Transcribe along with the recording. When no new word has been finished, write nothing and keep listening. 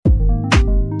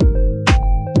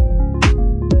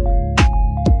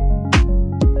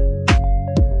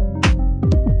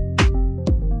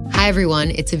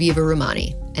everyone, it's Aviva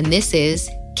Rumani, and this is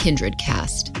Kindred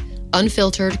Cast,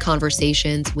 unfiltered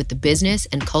conversations with the business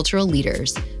and cultural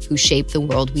leaders who shape the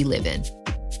world we live in.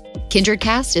 Kindred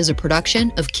Cast is a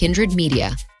production of Kindred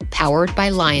Media, powered by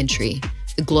LionTree,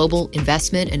 the global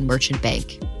investment and merchant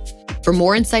bank. For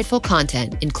more insightful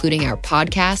content, including our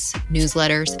podcasts,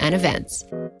 newsletters, and events,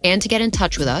 and to get in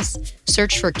touch with us,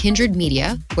 search for Kindred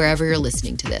Media wherever you're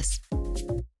listening to this.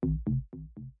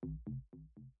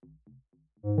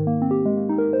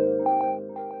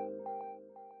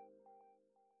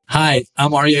 Hi,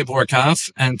 I'm Aryeh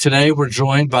Bourkoff, and today we're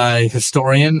joined by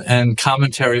historian and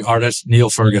commentary artist Niall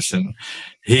Ferguson.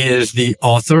 He is the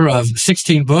author of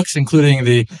 16 books, including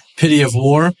The Pity of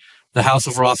War, The House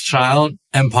of Rothschild,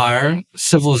 Empire,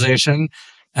 Civilization,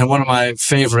 and one of my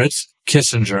favorites,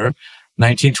 Kissinger,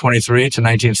 1923 to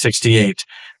 1968,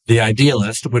 The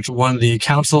Idealist, which won the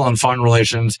Council on Foreign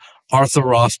Relations Arthur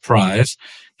Ross Prize.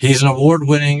 He's an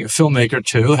award-winning filmmaker,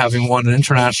 too, having won an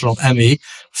international Emmy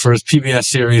for his PBS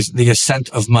series, The Ascent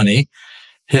of Money.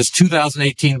 His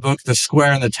 2018 book, The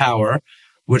Square and the Tower,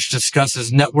 which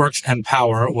discusses networks and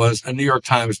power, was a New York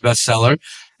Times bestseller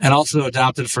and also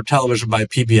adapted for television by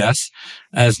PBS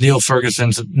as Niall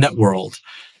Ferguson's Networld.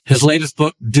 His latest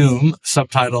book, Doom,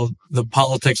 subtitled The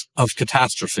Politics of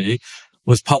Catastrophe,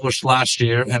 was published last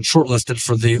year and shortlisted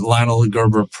for the Lionel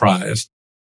Gerber Prize.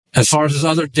 As far as his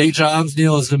other day jobs,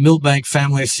 Niall is the Milbank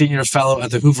Family Senior Fellow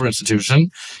at the Hoover Institution,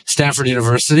 Stanford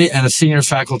University, and a Senior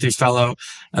Faculty Fellow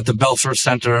at the Belfer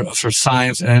Center for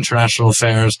Science and International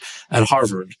Affairs at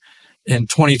Harvard. In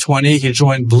 2020, he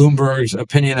joined Bloomberg's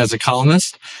Opinion as a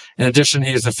columnist. In addition,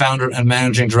 he is the founder and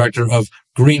managing director of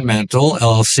Greenmantle,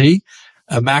 LLC,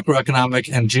 a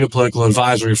macroeconomic and geopolitical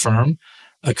advisory firm,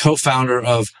 a co-founder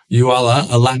of Uala,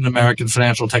 a Latin American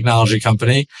financial technology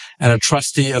company, and a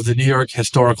trustee of the New York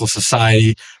Historical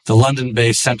Society, the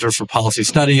London-based Center for Policy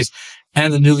Studies,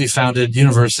 and the newly founded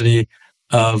University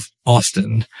of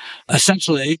Austin.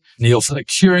 Essentially, Niall's a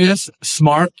curious,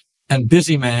 smart, and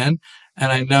busy man,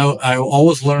 and I know I will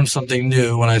always learn something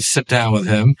new when I sit down with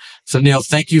him. So, Niall,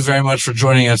 thank you very much for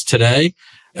joining us today.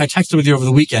 I texted with you over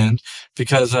the weekend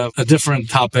because of a different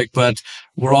topic, but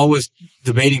we're always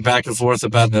debating back and forth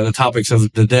about the topics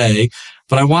of the day.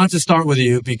 But I wanted to start with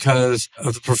you because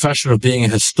of the profession of being a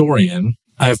historian.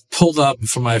 I've pulled up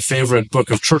from my favorite book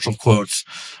of Churchill quotes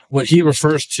what he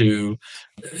refers to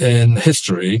in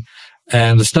history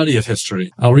and the study of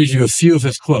history. I'll read you a few of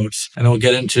his quotes and we'll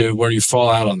get into where you fall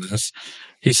out on this.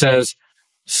 He says,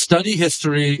 study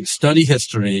history.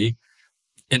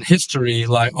 In history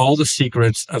lie all the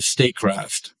secrets of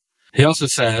statecraft. He also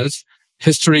says,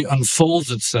 history unfolds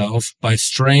itself by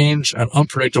strange and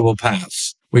unpredictable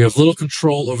paths. We have little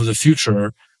control over the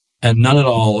future and none at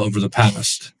all over the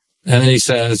past. And then he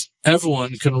says,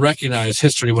 everyone can recognize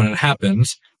history when it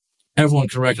happens. Everyone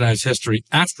can recognize history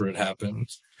after it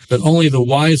happens. But only the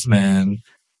wise man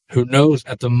who knows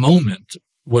at the moment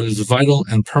what is vital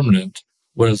and permanent,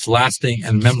 what is lasting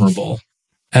and memorable.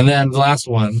 And then the last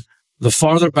one, the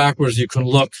farther backwards you can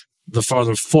look, the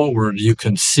farther forward you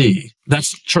can see.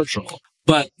 That's Churchill.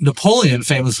 But Napoleon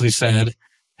famously said,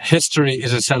 history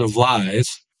is a set of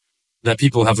lies that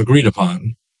people have agreed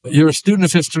upon. You're a student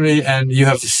of history and you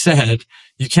have said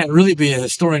you can't really be a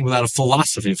historian without a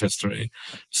philosophy of history.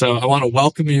 So I want to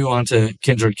welcome you onto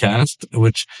Kindred Cast,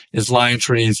 which is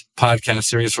LionTree's podcast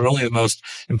series for only the most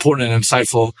important and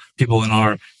insightful people in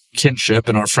our kinship,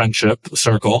 in our friendship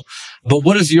circle. But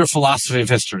what is your philosophy of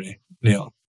history,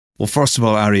 Niall? Well, first of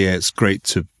all, Aryeh, it's great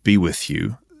to be with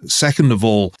you. Second of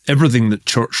all, everything that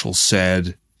Churchill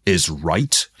said is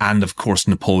right. And of course,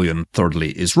 Napoleon, thirdly,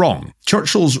 is wrong.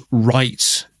 Churchill's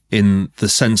right in the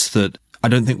sense that I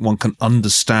don't think one can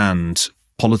understand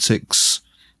politics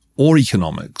or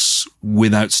economics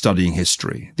without studying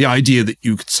history. The idea that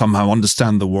you could somehow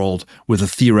understand the world with a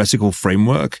theoretical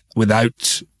framework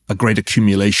without a great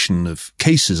accumulation of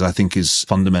cases, I think, is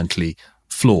fundamentally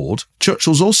flawed.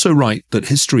 Churchill's also right that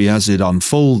history as it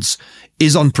unfolds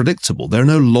is unpredictable. There are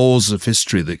no laws of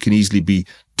history that can easily be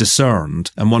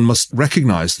discerned, and one must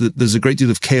recognize that there's a great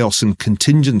deal of chaos and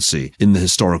contingency in the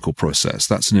historical process.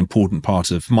 That's an important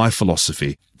part of my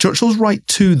philosophy. Churchill's right,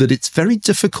 too, that it's very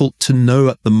difficult to know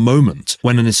at the moment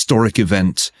when an historic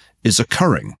event is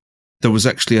occurring. There was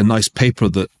actually a nice paper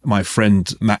that my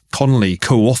friend Matt Connolly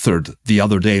co-authored the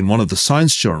other day in one of the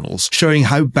science journals, showing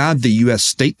how bad the US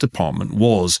State Department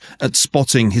was at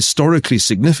spotting historically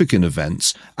significant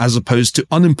events as opposed to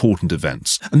unimportant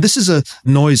events. And this is a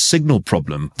noise signal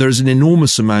problem. There's an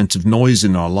enormous amount of noise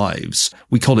in our lives.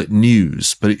 We call it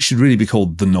news, but it should really be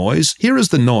called the noise. Here is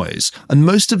the noise. And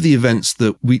most of the events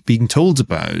that we've been told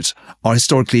about are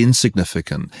historically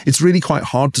insignificant. It's really quite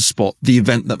hard to spot the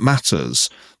event that matters.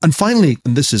 And finally,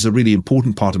 and this is a really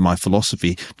important part of my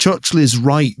philosophy, Churchill is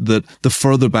right that the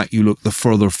further back you look, the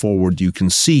further forward you can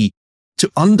see.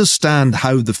 To understand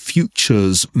how the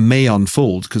futures may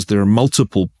unfold, because there are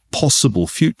multiple possible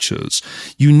futures,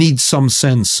 you need some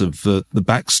sense of the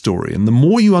backstory. And the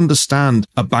more you understand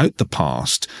about the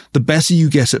past, the better you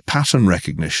get at pattern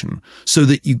recognition, so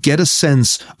that you get a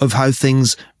sense of how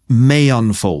things may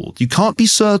unfold. You can't be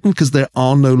certain because there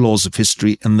are no laws of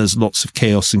history and there's lots of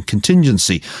chaos and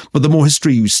contingency. But the more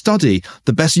history you study,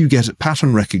 the better you get at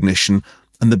pattern recognition,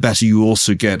 and the better you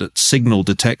also get at signal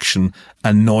detection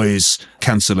and noise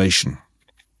cancellation.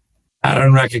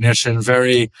 Pattern recognition,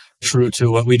 very true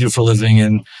to what we do for a living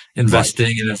in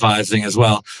investing and advising as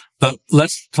well. But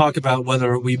let's talk about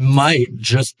whether we might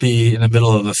just be in the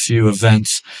middle of a few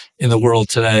events in the world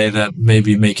today that may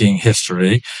be making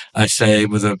history. I say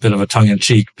with a bit of a tongue in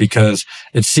cheek because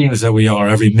it seems that we are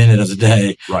every minute of the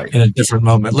day in a different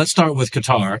moment. Let's start with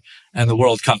Qatar and the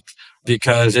World Cup,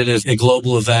 because it is a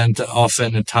global event.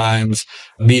 Often at times,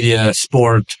 media,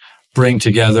 sport bring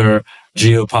together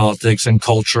geopolitics and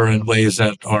culture in ways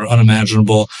that are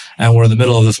unimaginable. And we're in the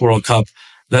middle of this World Cup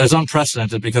that is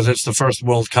unprecedented because it's the first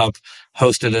World Cup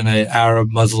hosted in an Arab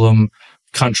Muslim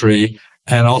country,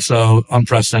 and also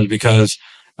unprecedented because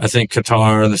I think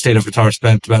Qatar and the state of Qatar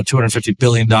spent about $250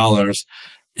 billion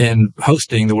in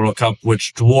hosting the World Cup,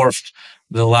 which dwarfed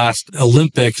the last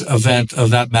Olympic event of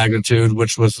that magnitude,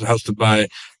 which was hosted by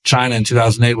China in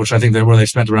 2008, which I think they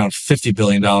spent around $50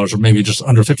 billion or maybe just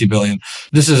under $50 billion.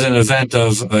 This is an event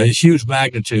of a huge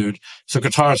magnitude. So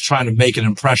Qatar is trying to make an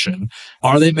impression.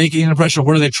 Are they making an impression?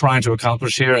 What are they trying to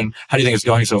accomplish here? And how do you think it's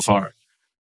going so far?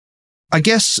 I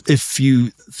guess if you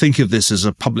think of this as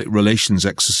a public relations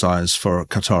exercise for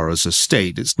Qatar as a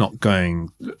state, it's not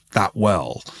going that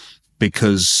well,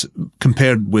 because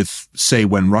compared with, say,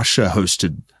 when Russia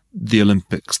hosted the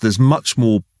Olympics, there's much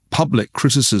more public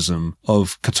criticism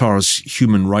of Qatar's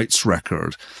human rights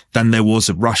record than there was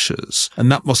of Russia's.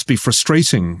 And that must be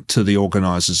frustrating to the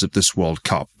organizers of this World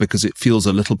Cup, because it feels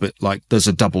a little bit like there's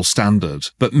a double standard.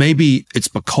 But maybe it's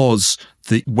because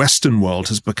the Western world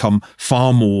has become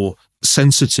far more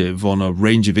sensitive on a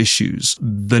range of issues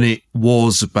than it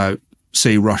was about,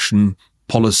 say, Russian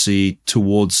policy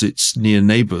towards its near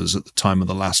neighbours at the time of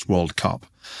the last World Cup.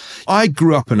 I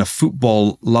grew up in a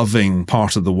football-loving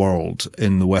part of the world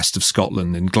in the west of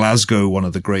Scotland, in Glasgow, one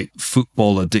of the great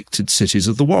football-addicted cities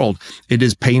of the world. It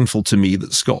is painful to me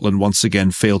that Scotland once again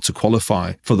failed to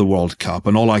qualify for the World Cup,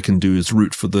 and all I can do is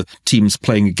root for the teams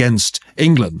playing against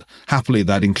England. Happily,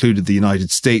 that included the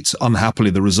United States. Unhappily,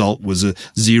 the result was a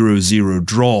 0-0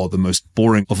 draw, the most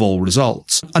boring of all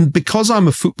results. And because I'm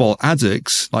a football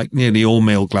addict, like nearly all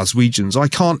male Glaswegians, I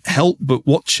can't help but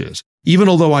watch it. Even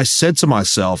although I said to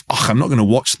myself, I'm not going to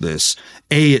watch this.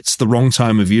 A, it's the wrong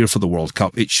time of year for the World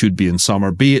Cup. It should be in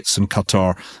summer. B, it's in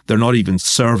Qatar. They're not even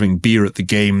serving beer at the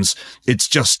games. It's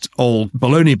just all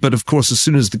baloney. But of course, as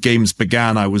soon as the games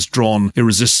began, I was drawn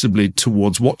irresistibly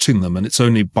towards watching them. And it's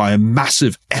only by a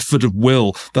massive effort of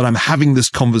will that I'm having this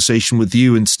conversation with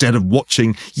you instead of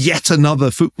watching yet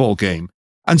another football game.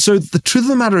 And so the truth of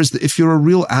the matter is that if you're a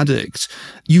real addict,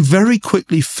 you very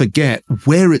quickly forget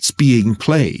where it's being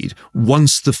played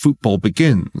once the football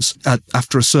begins.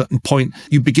 After a certain point,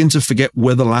 you begin to forget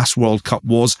where the last World Cup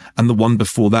was and the one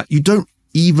before that. You don't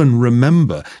even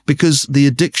remember, because the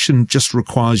addiction just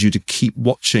requires you to keep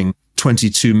watching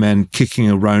 22 men kicking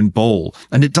a round ball.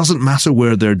 And it doesn't matter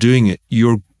where they're doing it.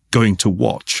 You're going to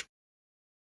watch.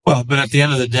 Well, but at the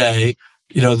end of the day,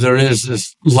 there is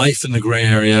this life in the gray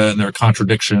area, and there are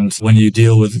contradictions when you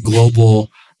deal with global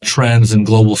trends and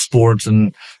global sports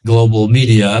and global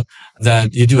media,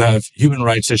 that you do have human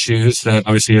rights issues that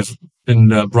obviously have been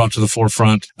brought to the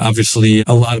forefront. Obviously,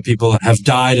 a lot of people have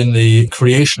died in the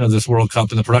creation of this World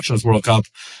Cup and the production of this World Cup.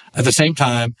 At the same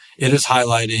time, it is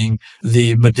highlighting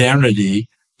the modernity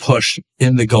push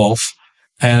in the Gulf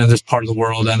and in this part of the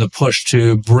world, and the push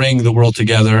to bring the world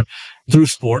together through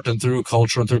sport and through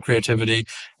culture and through creativity.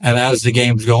 And as the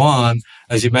games go on,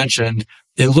 as you mentioned,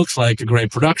 it looks like a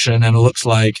great production and it looks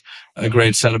like a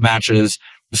great set of matches.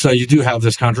 So you do have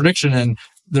this contradiction. And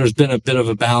there's been a bit of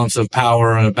a balance of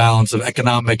power and a balance of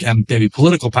economic and maybe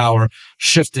political power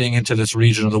shifting into this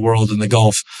region of the world in the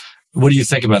Gulf. What do you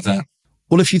think about that?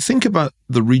 Well, if you think about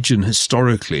the region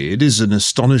historically, it is an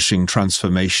astonishing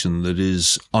transformation that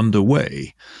is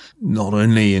underway, not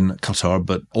only in Qatar,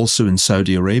 but also in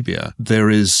Saudi Arabia. There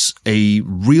is a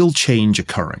real change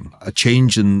occurring, a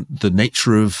change in the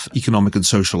nature of economic and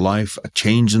social life, a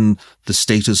change in the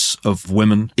status of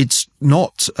women. It's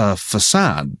not a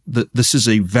facade. That this is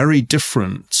a very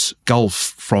different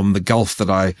Gulf from the Gulf that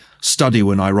I study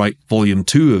when I write volume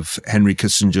 2 of Henry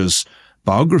Kissinger's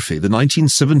biography. The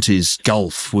 1970s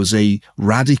Gulf was a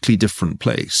radically different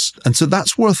place. And so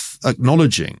that's worth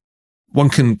acknowledging. One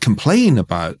can complain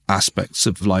about aspects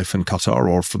of life in Qatar,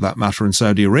 or for that matter in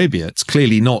Saudi Arabia. It's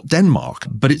clearly not Denmark,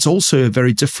 but it's also a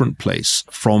very different place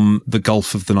from the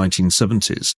Gulf of the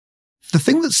 1970s. The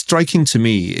thing that's striking to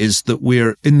me is that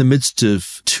we're in the midst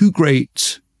of two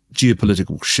great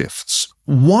geopolitical shifts.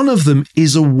 One of them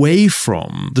is away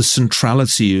from the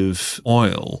centrality of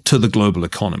oil to the global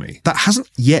economy. That hasn't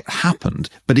yet happened,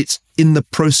 but it's in the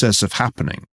process of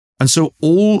happening. And so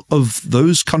all of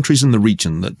those countries in the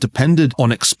region that depended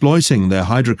on exploiting their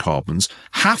hydrocarbons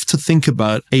have to think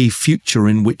about a future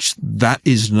in which that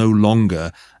is no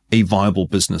longer a viable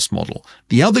business model.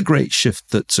 The other great shift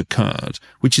that's occurred,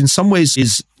 which in some ways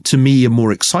is, to me, a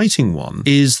more exciting one,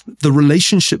 is the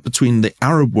relationship between the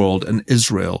Arab world and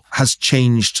Israel has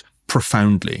changed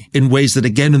profoundly in ways that,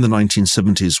 again, in the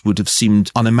 1970s would have seemed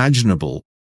unimaginable.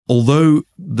 Although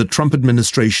the Trump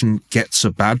administration gets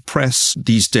a bad press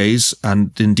these days,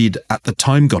 and indeed at the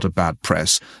time got a bad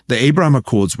press, the Abraham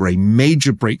Accords were a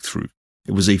major breakthrough.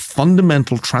 It was a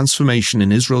fundamental transformation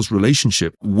in Israel's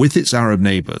relationship with its Arab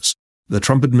neighbors. The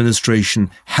Trump administration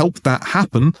helped that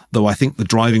happen, though I think the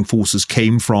driving forces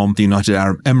came from the United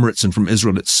Arab Emirates and from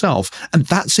Israel itself. And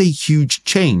that's a huge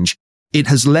change. It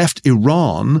has left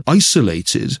Iran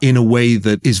isolated in a way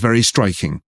that is very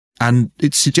striking. And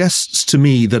it suggests to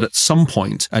me that at some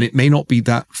point, and it may not be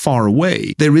that far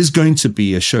away, there is going to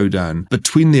be a showdown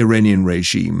between the Iranian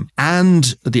regime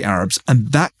and the Arabs.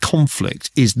 And that conflict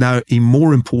is now a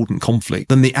more important conflict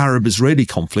than the Arab-Israeli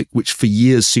conflict, which for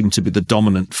years seemed to be the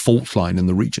dominant fault line in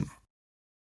the region.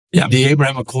 Yeah, the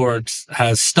Abraham Accords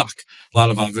has stuck. A lot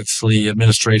of, obviously,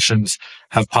 administrations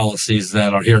have policies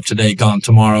that are here today, gone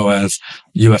tomorrow as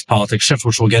U.S. politics shift,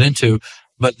 which we'll get into.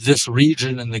 But this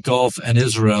region in the Gulf and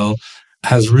Israel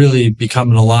has really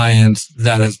become an alliance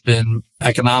that has been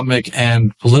economic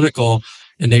and political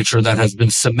in nature, that has been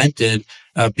cemented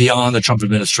beyond the Trump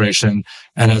administration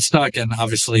and has stuck. And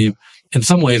obviously, in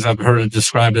some ways, I've heard it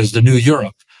described as the new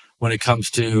Europe when it comes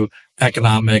to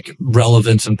economic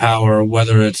relevance and power,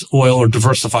 whether it's oil or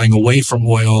diversifying away from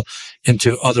oil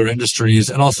into other industries,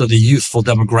 and also the youthful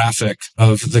demographic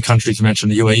of the countries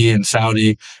mentioned, the UAE and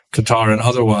Saudi, Qatar, and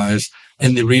otherwise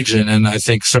in the region. And I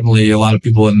think certainly a lot of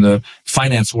people in the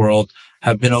finance world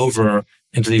have been over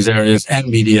into these areas and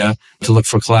media to look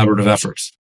for collaborative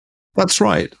efforts. That's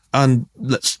right. And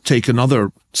let's take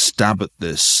another stab at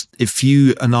this. If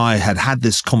you and I had had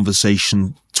this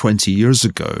conversation 20 years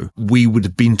ago, we would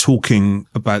have been talking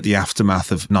about the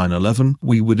aftermath of 9/11.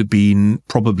 We would have been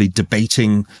probably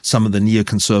debating some of the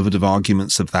neoconservative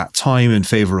arguments of that time in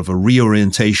favor of a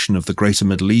reorientation of the greater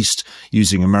Middle East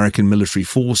using American military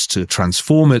force to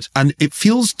transform it. And it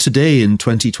feels today in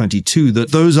 2022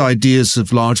 that those ideas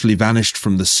have largely vanished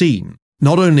from the scene.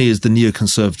 Not only is the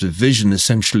neoconservative vision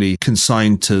essentially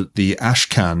consigned to the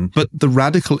ashcan, but the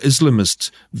radical Islamist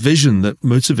vision that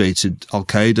motivated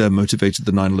Al-Qaeda, motivated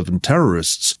the 9/11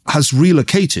 terrorists, has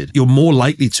relocated. You're more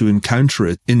likely to encounter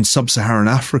it in sub-Saharan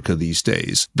Africa these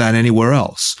days than anywhere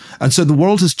else. And so the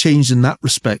world has changed in that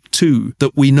respect too,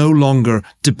 that we no longer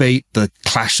debate the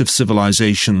clash of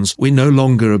civilizations. We no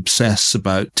longer obsess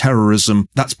about terrorism.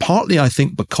 That's partly, I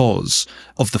think, because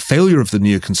of the failure of the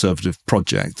neoconservative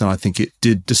project, and I think it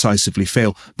did decisively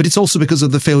fail, but it's also because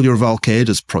of the failure of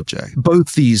Al-Qaeda's project.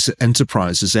 Both these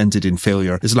enterprises ended in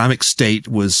failure. Islamic State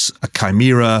was a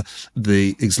chimera.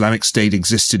 The Islamic State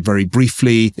existed very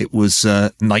briefly. It was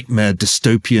a nightmare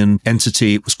dystopian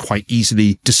entity. It was quite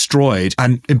easily destroyed.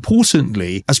 And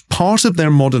importantly, as part of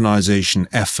their modernization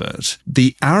effort,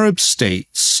 the Arab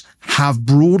states have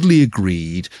broadly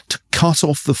agreed to cut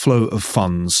off the flow of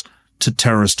funds to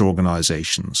terrorist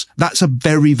organizations. That's a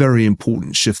very, very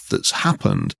important shift that's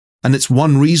happened. And it's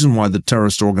one reason why the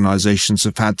terrorist organizations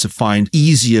have had to find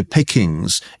easier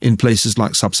pickings in places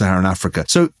like sub-Saharan Africa.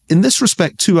 So in this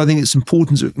respect, too, I think it's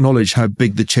important to acknowledge how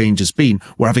big the change has been.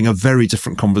 We're having a very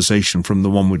different conversation from the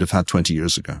one we'd have had 20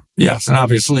 years ago. Yes. And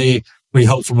obviously, we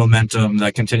hope for momentum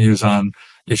that continues on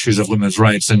issues of women's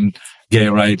rights and gay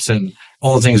rights and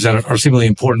all the things that are seemingly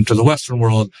important to the Western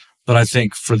world. But I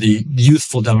think for the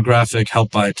youthful demographic,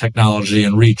 helped by technology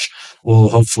and reach, will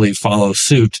hopefully follow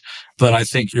suit. But I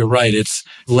think you're right. It's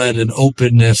led an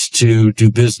openness to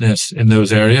do business in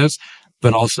those areas,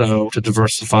 but also to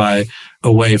diversify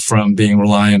away from being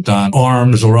reliant on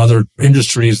arms or other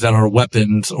industries that are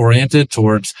weapons oriented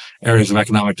towards areas of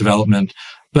economic development.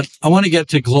 But I want to get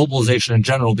to globalization in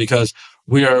general, because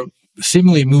we are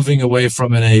seemingly moving away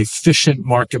from an efficient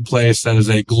marketplace that is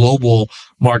a global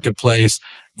marketplace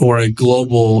or a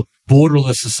global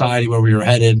borderless society where we are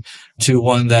headed to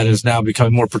one that is now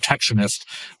becoming more protectionist,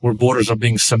 where borders are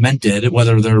being cemented,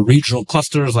 whether they're regional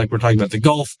clusters like we're talking about the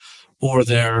Gulf, or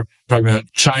they're talking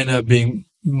about China being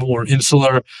more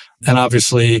insular. And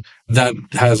obviously that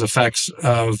has effects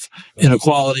of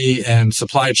inequality and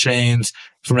supply chains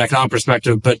from an economic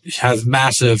perspective, but has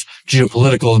massive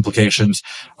geopolitical implications.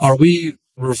 Are we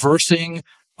reversing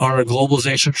our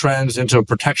globalization trends into a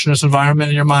protectionist environment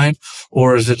in your mind?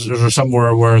 Or is there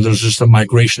somewhere where there's just a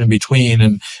migration in between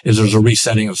and there's a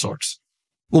resetting of sorts?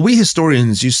 Well, we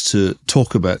historians used to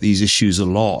talk about these issues a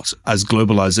lot as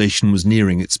globalization was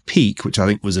nearing its peak, which I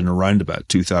think was in around about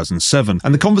 2007.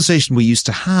 And the conversation we used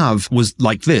to have was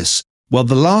like this. Well,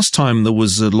 the last time there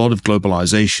was a lot of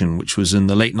globalization, which was in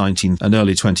the late 19th and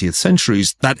early 20th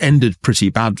centuries, that ended pretty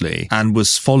badly and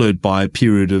was followed by a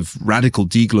period of radical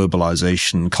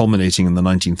deglobalization culminating in the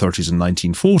 1930s and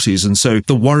 1940s. And so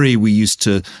the worry we used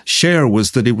to share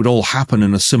was that it would all happen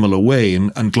in a similar way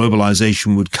and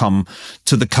globalization would come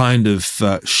to the kind of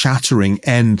shattering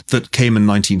end that came in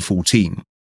 1914.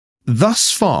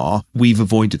 Thus far, we've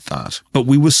avoided that, but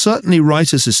we were certainly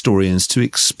right as historians to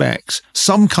expect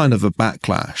some kind of a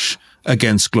backlash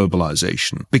against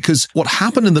globalization, because what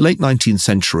happened in the late 19th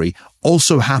century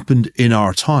also happened in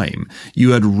our time.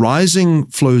 You had rising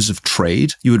flows of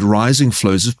trade, you had rising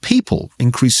flows of people,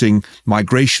 increasing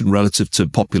migration relative to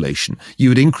population. You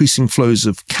had increasing flows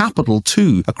of capital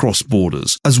too across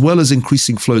borders, as well as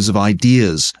increasing flows of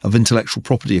ideas, of intellectual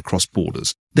property across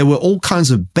borders. There were all kinds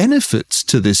of benefits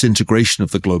to this integration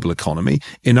of the global economy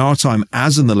in our time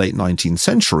as in the late 19th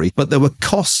century, but there were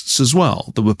costs as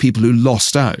well. There were people who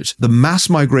lost out. The mass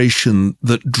migration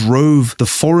that drove the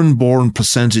foreign-born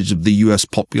percentage of the US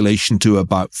population to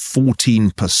about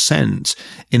 14%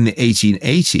 in the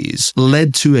 1880s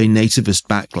led to a nativist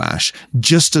backlash,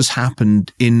 just as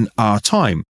happened in our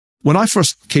time. When I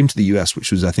first came to the US,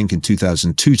 which was, I think, in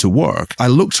 2002 to work, I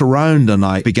looked around and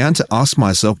I began to ask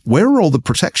myself, where are all the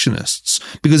protectionists?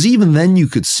 Because even then you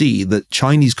could see that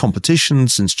Chinese competition,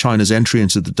 since China's entry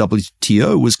into the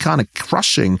WTO, was kind of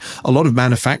crushing a lot of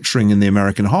manufacturing in the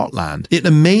American heartland. It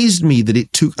amazed me that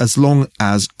it took as long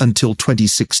as until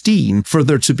 2016 for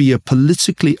there to be a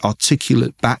politically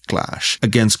articulate backlash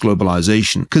against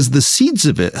globalization, because the seeds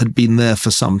of it had been there for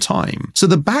some time. So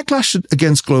the backlash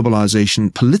against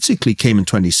globalization politically came in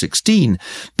 2016,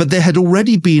 but there had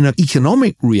already been an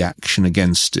economic reaction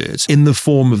against it in the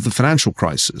form of the financial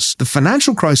crisis. The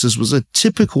financial crisis was a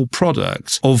typical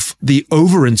product of the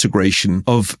over-integration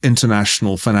of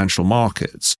international financial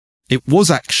markets. It was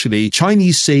actually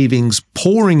Chinese savings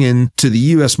pouring into the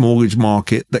US mortgage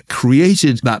market that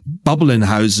created that bubble in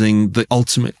housing that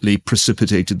ultimately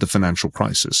precipitated the financial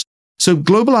crisis. So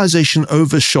globalization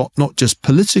overshot not just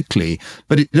politically,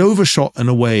 but it overshot in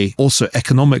a way also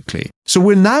economically. So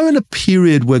we're now in a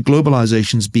period where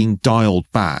globalization is being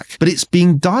dialed back, but it's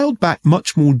being dialed back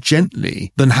much more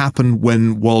gently than happened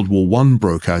when World War I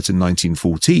broke out in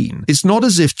 1914. It's not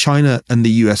as if China and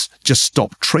the US just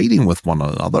stopped trading with one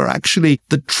another. Actually,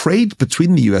 the trade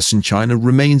between the US and China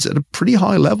remains at a pretty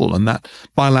high level, and that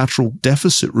bilateral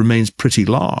deficit remains pretty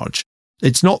large.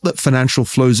 It's not that financial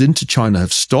flows into China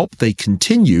have stopped, they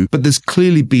continue, but there's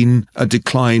clearly been a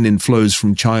decline in flows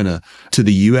from China to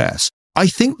the US. I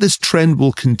think this trend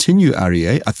will continue,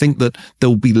 Aryeh. I think that there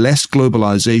will be less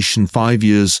globalization 5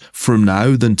 years from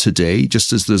now than today,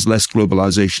 just as there's less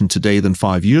globalization today than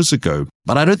 5 years ago.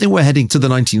 But I don't think we're heading to the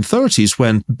 1930s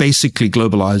when basically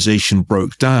globalization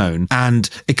broke down and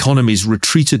economies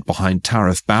retreated behind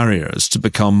tariff barriers to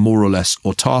become more or less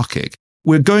autarkic.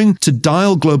 We're going to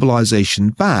dial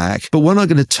globalization back, but we're not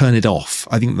going to turn it off.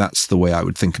 I think that's the way I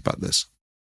would think about this.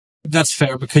 That's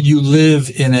fair, but can you live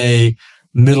in a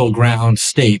middle ground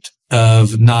state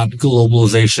of not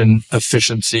globalization,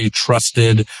 efficiency,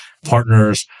 trusted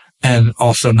partners, and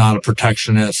also not a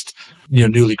protectionist,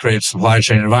 newly created supply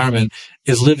chain environment?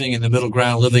 Is living in the middle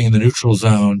ground, living in the neutral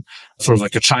zone, sort of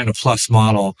like a China plus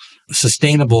model,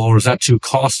 sustainable, or is that too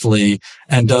costly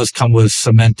and does come with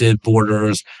cemented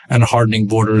borders and hardening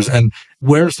borders? And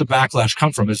where's the backlash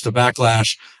come from? Is the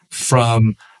backlash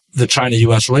from the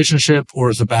China-US relationship, or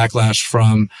is the backlash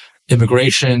from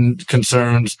immigration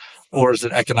concerns, or is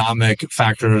it economic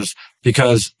factors?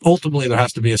 Because ultimately there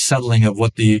has to be a settling of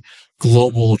what the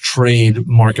global trade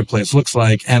marketplace looks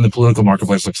like and the political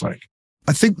marketplace looks like.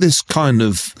 I think this kind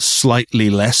of slightly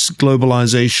less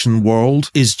globalization world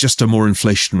is just a more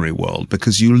inflationary world,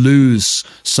 because you lose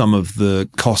some of the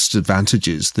cost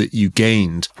advantages that you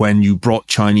gained when you brought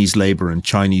Chinese labor and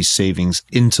Chinese savings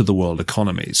into the world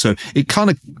economy. So it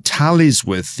kind of tallies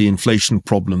with the inflation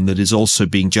problem that is also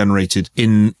being generated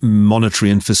in monetary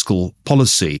and fiscal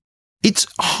policy. It's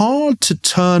hard to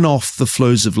turn off the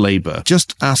flows of labor.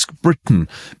 Just ask Britain.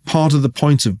 Part of the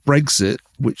point of Brexit,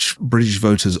 which British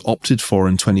voters opted for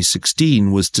in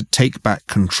 2016, was to take back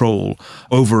control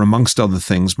over, amongst other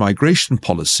things, migration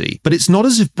policy. But it's not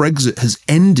as if Brexit has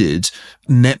ended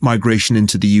net migration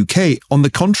into the UK. On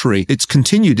the contrary, it's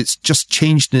continued. It's just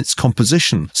changed in its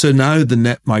composition. So now the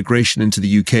net migration into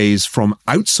the UK is from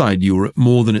outside Europe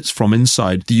more than it's from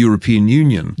inside the European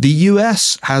Union. The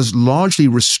US has largely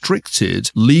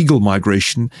restricted legal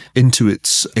migration into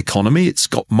its economy. It's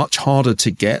got much harder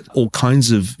to get all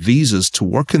kinds of visas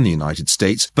to work in the United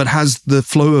States. But has the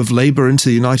flow of labor into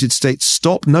the United States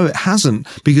stopped? No, it hasn't,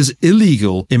 because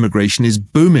illegal immigration is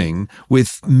booming,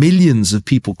 with millions of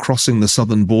people crossing the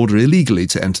southern border illegally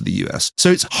to enter the US.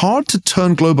 So it's hard to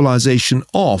turn globalization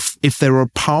off if there are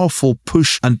powerful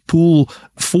push and pull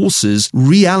forces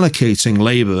reallocating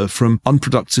labor from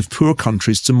unproductive poor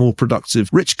countries to more productive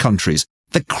rich countries.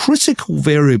 The critical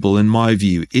variable, in my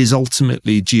view, is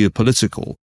ultimately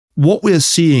geopolitical. What we're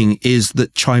seeing is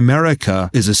that Chimerica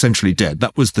is essentially dead.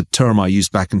 That was the term I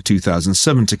used back in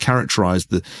 2007 to characterize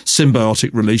the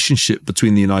symbiotic relationship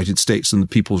between the United States and the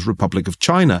People's Republic of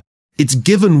China. It's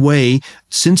given way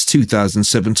since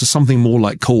 2007 to something more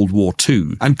like Cold War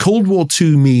II. And Cold War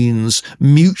II means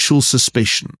mutual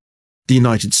suspicion. The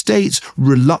United States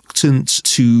reluctant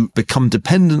to become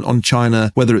dependent on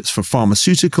China, whether it's for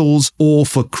pharmaceuticals or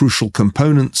for crucial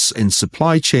components in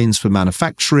supply chains for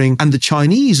manufacturing, and the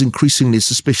Chinese increasingly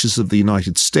suspicious of the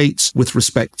United States with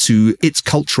respect to its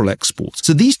cultural exports.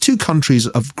 So these two countries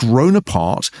have grown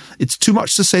apart. It's too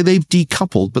much to say they've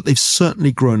decoupled, but they've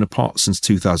certainly grown apart since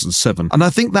 2007. And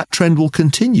I think that trend will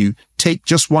continue. Take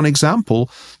just one example,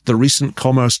 the recent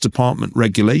Commerce Department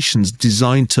regulations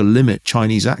designed to limit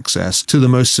Chinese access to the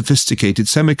most sophisticated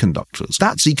semiconductors.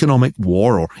 That's economic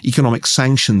war or economic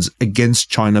sanctions against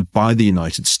China by the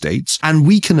United States. And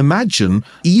we can imagine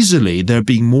easily there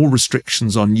being more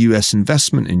restrictions on US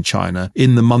investment in China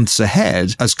in the months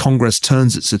ahead as Congress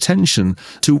turns its attention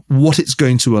to what it's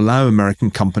going to allow American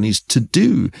companies to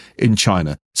do in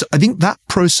China. So I think that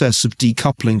process of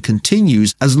decoupling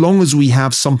continues as long as we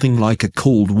have something like a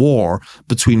Cold War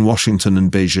between Washington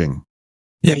and Beijing.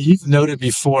 Yeah, you've noted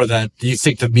before that you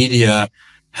think the media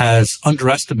has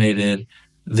underestimated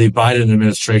the Biden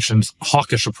administration's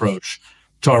hawkish approach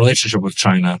to our relationship with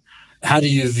China. How do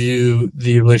you view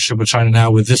the relationship with China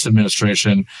now with this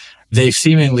administration? They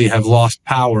seemingly have lost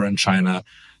power in China,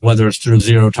 whether it's through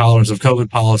zero tolerance of COVID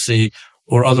policy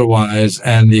or otherwise,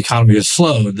 and the economy has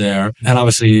slowed there. And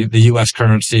obviously the U.S.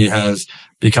 currency has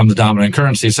become the dominant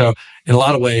currency. So in a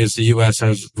lot of ways, the U.S.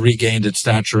 has regained its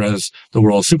stature as the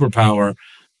world superpower,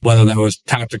 whether that was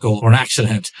tactical or an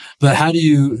accident. But how do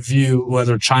you view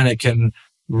whether China can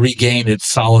regain its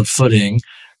solid footing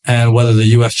and whether the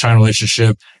U.S.-China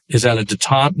relationship is at a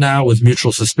detente now with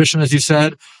mutual suspicion, as you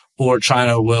said, or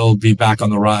China will be back on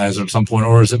the rise at some point,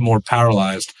 or is it more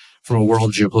paralyzed from a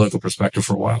world geopolitical perspective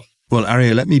for a while? Well,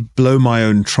 Arya, let me blow my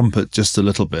own trumpet just a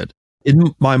little bit.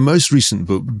 In my most recent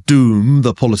book, Doom,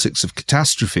 The Politics of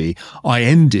Catastrophe, I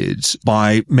ended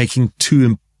by making two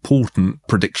important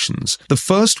predictions. The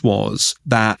first was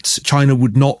that China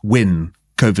would not win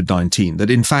COVID-19, that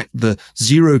in fact the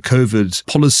zero COVID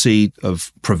policy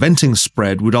of preventing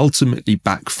spread would ultimately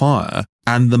backfire,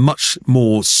 and the much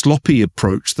more sloppy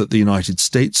approach that the United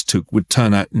States took would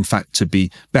turn out, in fact, to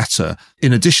be better.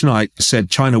 In addition, I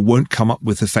said China won't come up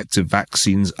with effective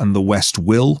vaccines and the West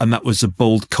will. And that was a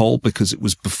bold call because it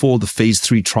was before the phase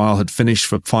 3 trial had finished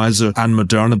for Pfizer and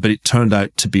Moderna, but it turned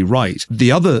out to be right.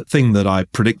 The other thing that I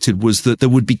predicted was that there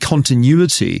would be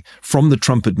continuity from the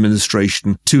Trump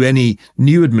administration to any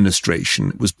new administration.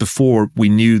 It was before we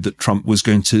knew that Trump was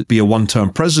going to be a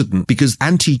one-term president, because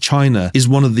anti-China is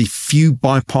one of the few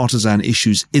bipartisan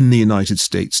issues in the United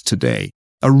States today.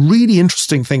 A really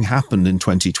interesting thing happened in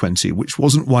 2020, which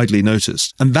wasn't widely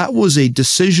noticed. And that was a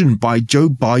decision by Joe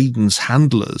Biden's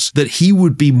handlers that he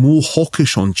would be more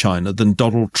hawkish on China than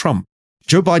Donald Trump.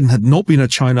 Joe Biden had not been a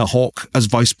China hawk as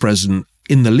vice president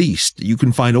in the least. You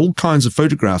can find all kinds of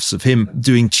photographs of him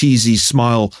doing cheesy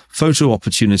smile photo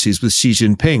opportunities with Xi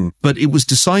Jinping. But it was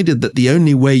decided that the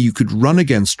only way you could run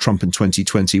against Trump in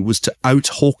 2020 was to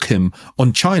out-hawk him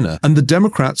on China. And the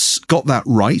Democrats got that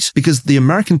right because the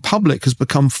American public has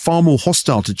become far more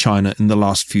hostile to China in the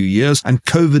last few years, and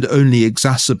COVID only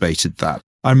exacerbated that.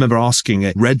 I remember asking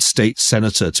a red state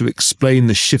senator to explain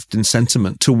the shift in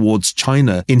sentiment towards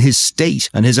China in his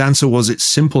state. And his answer was, it's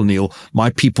simple, Neil.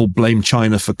 My people blame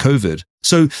China for COVID.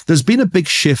 So there's been a big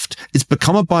shift. It's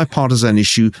become a bipartisan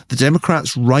issue. The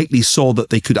Democrats rightly saw that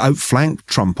they could outflank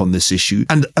Trump on this issue.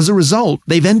 And as a result,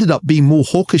 they've ended up being more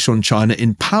hawkish on China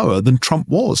in power than Trump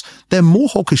was. They're more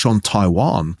hawkish on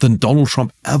Taiwan than Donald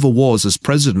Trump ever was as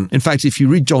president. In fact, if you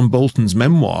read John Bolton's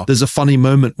memoir, there's a funny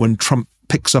moment when Trump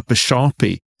picks up a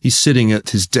Sharpie. He's sitting at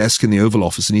his desk in the Oval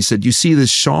Office and he said, you see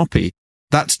this Sharpie?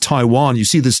 That's Taiwan. You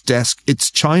see this desk? It's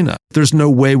China. There's no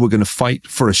way we're going to fight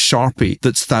for a Sharpie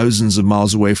that's thousands of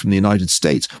miles away from the United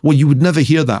States. Well, you would never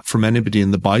hear that from anybody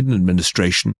in the Biden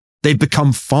administration. They've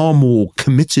become far more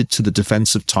committed to the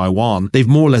defense of Taiwan. They've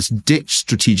more or less ditched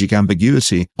strategic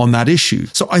ambiguity on that issue.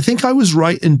 So I think I was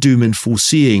right in doom in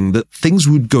foreseeing that things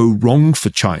would go wrong for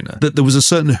China, that there was a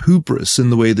certain hubris in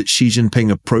the way that Xi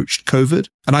Jinping approached COVID.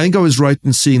 And I think I was right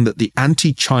in seeing that the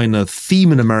anti-China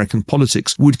theme in American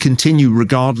politics would continue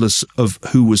regardless of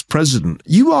who was president.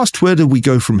 You asked, where do we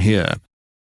go from here?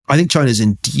 I think China is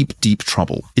in deep, deep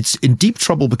trouble. It's in deep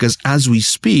trouble because as we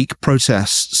speak,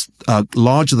 protests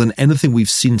larger than anything we've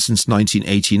seen since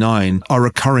 1989 are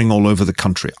occurring all over the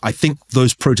country. I think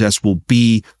those protests will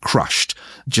be crushed,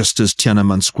 just as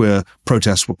Tiananmen Square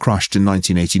protests were crushed in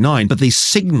 1989. But they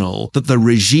signal that the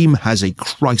regime has a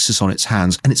crisis on its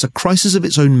hands, and it's a crisis of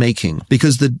its own making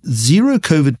because the zero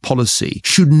COVID policy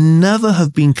should never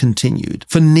have been continued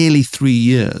for nearly 3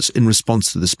 years in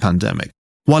response to this pandemic.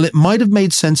 While it might have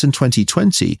made sense in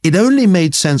 2020, it only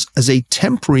made sense as a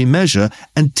temporary measure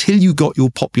until you got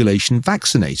your population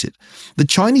vaccinated. The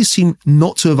Chinese seem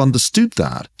not to have understood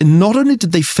that. And not only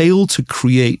did they fail to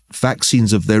create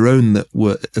vaccines of their own that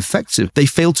were effective, they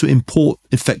failed to import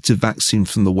effective vaccine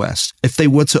from the West. If they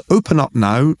were to open up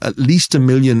now, at least 1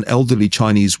 million elderly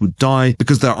Chinese would die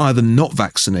because they're either not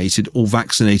vaccinated or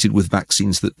vaccinated with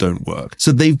vaccines that don't work.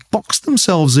 So they've boxed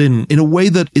themselves in a way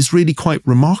that is really quite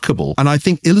remarkable. And I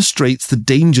think illustrates the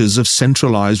dangers of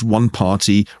centralized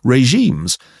one-party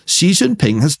regimes. Xi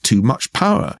Jinping has too much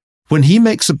power. When he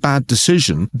makes a bad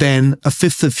decision, then a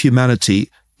fifth of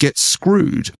humanity gets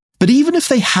screwed. But even if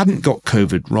they hadn't got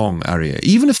COVID wrong, Arya,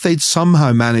 even if they'd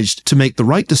somehow managed to make the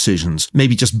right decisions,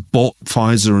 maybe just bought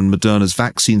Pfizer and Moderna's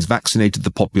vaccines, vaccinated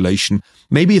the population,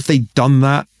 maybe if they'd done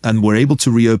that and were able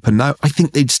to reopen now, I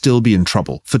think they'd still be in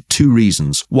trouble for 2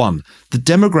 reasons. One, the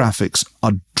demographics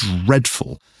are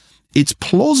dreadful. It's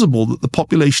plausible that the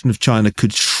population of China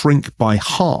could shrink by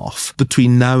half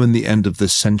between now and the end of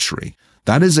this century.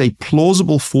 That is a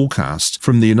plausible forecast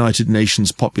from the United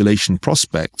Nations population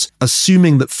prospects,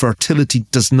 assuming that fertility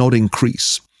does not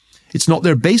increase. It's not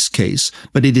their base case,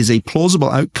 but it is a plausible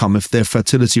outcome if their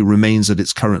fertility remains at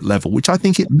its current level, which I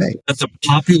think it may. That the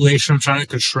population of China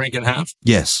could shrink in half?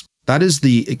 Yes. That is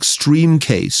the extreme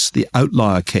case, the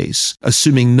outlier case,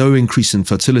 assuming no increase in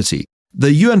fertility.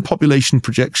 The UN population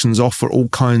projections offer all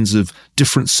kinds of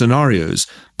different scenarios,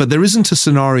 but there isn't a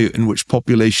scenario in which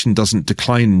population doesn't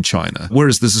decline in China,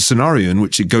 whereas there's a scenario in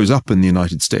which it goes up in the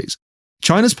United States.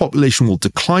 China's population will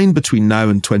decline between now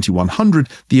and 2100.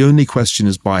 The only question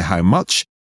is by how much.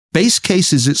 Base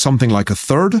case is it's something like a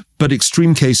third, but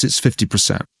extreme case it's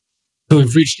 50%. So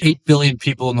we've reached 8 billion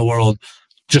people in the world.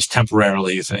 Just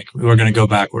temporarily, you think? We're going to go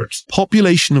backwards.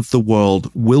 Population of the world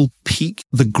will peak.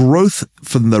 The growth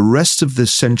for the rest of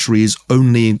this century is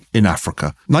only in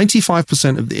Africa.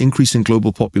 95% of the increase in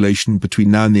global population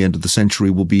between now and the end of the century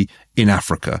will be in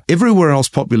Africa. Everywhere else,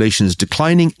 population is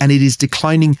declining, and it is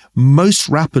declining most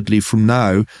rapidly from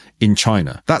now in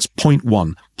China. That's point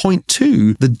one. Point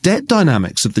two, the debt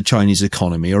dynamics of the Chinese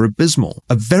economy are abysmal.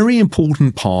 A very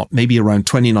important part, maybe around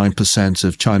 29%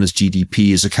 of China's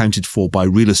GDP, is accounted for by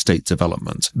real estate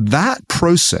development. That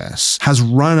process has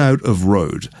run out of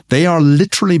road. They are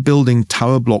literally building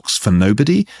tower blocks for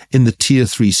nobody in the tier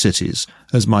 3 cities,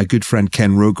 as my good friend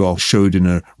Ken Rogoff showed in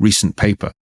a recent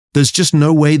paper. There's just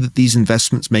no way that these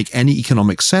investments make any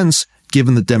economic sense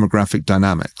given the demographic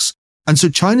dynamics. And so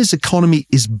China's economy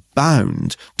is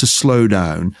bound to slow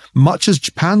down, much as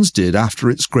Japan's did after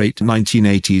its great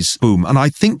 1980s boom. And I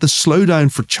think the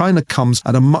slowdown for China comes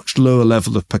at a much lower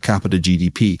level of per capita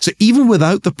GDP. So even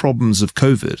without the problems of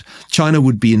COVID, China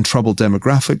would be in trouble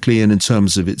demographically and in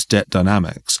terms of its debt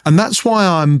dynamics. And that's why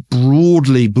I'm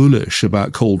broadly bullish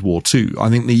about Cold War II. I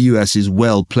think the US is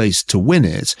well placed to win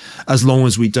it, as long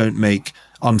as we don't make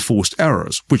unforced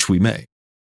errors, which we may.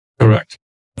 Correct.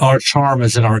 Our charm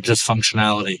is in our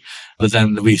dysfunctionality, but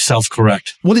then we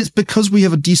self-correct. Well, it's because we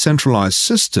have a decentralized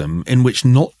system in which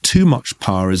not too much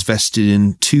power is vested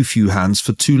in too few hands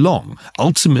for too long.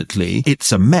 Ultimately,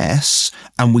 it's a mess,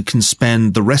 and we can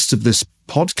spend the rest of this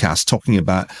podcast talking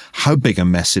about how big a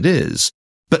mess it is.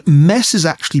 But mess is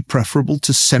actually preferable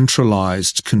to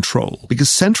centralized control, because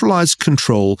centralized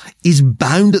control is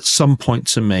bound at some point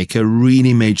to make a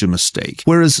really major mistake,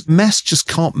 whereas mess just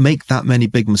can't make that many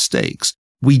big mistakes.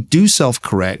 We do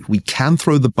self-correct, we can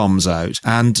throw the bombs out,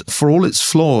 and for all its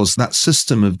flaws, that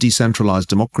system of decentralized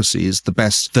democracy is the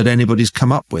best that anybody's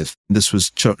come up with. This was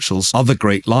Churchill's other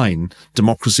great line,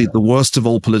 democracy, the worst of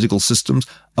all political systems,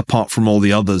 apart from all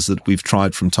the others that we've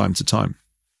tried from time to time.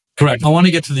 Correct. I want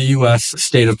to get to the U.S.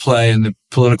 state of play and the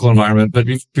political environment, but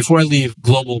before I leave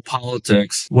global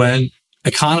politics, when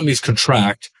economies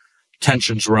contract,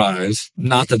 tensions rise.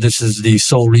 Not that this is the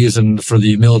sole reason for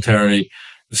the military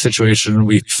situation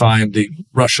we find the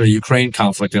Russia-Ukraine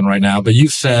conflict in right now, but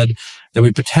you've said that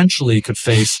we potentially could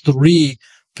face 3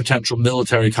 potential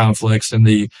military conflicts in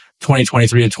the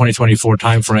 2023 to 2024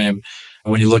 timeframe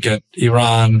when you look at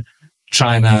Iran,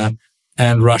 China,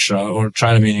 and Russia, or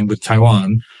China meaning with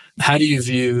Taiwan. How do you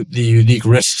view the unique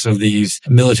risks of these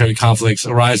military conflicts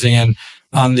arising? And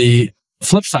on the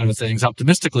flip side of things,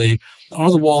 optimistically,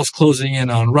 are the walls closing in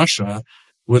on Russia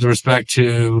with respect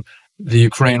to the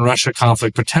Ukraine-Russia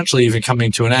conflict potentially even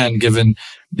coming to an end, given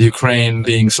the Ukraine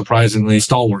being surprisingly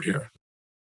stalwart here?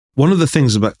 One of the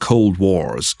things about Cold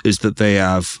Wars is that they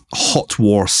have hot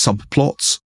war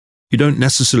subplots. You don't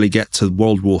necessarily get to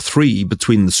World War III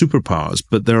between the superpowers,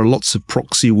 but there are lots of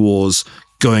proxy wars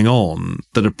going on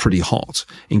that are pretty hot.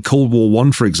 In Cold War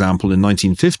I, for example, in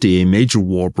 1950, a major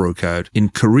war broke out in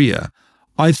Korea.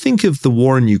 I think of the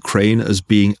war in Ukraine as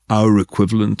being our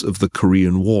equivalent of the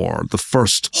Korean War, the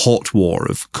first hot war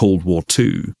of Cold War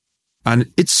II.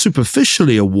 And it's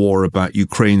superficially a war about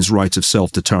Ukraine's right of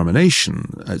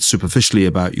self-determination. It's superficially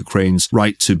about Ukraine's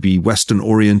right to be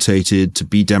Western-orientated, to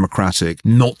be democratic,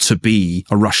 not to be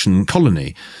a Russian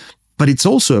colony. But it's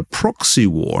also a proxy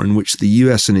war in which the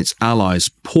US and its allies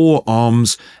pour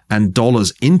arms and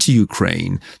dollars into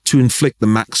Ukraine to inflict the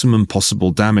maximum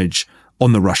possible damage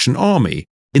on the Russian army.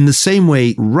 In the same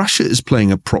way, Russia is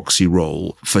playing a proxy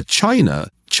role for China.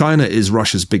 China is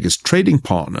Russia's biggest trading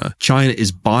partner. China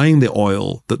is buying the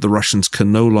oil that the Russians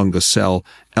can no longer sell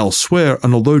elsewhere.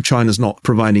 And although China's not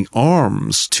providing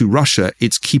arms to Russia,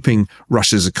 it's keeping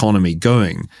Russia's economy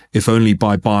going, if only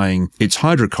by buying its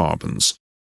hydrocarbons.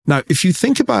 Now, if you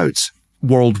think about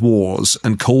world wars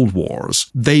and Cold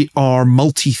Wars, they are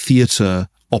multi-theater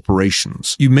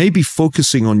operations. You may be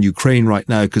focusing on Ukraine right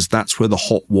now because that's where the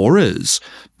hot war is,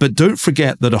 but don't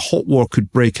forget that a hot war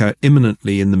could break out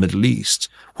imminently in the Middle East,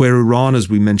 where Iran, as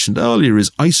we mentioned earlier,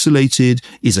 is isolated,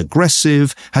 is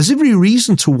aggressive, has every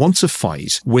reason to want to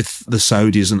fight with the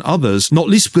Saudis and others, not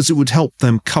least because it would help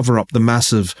them cover up the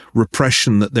massive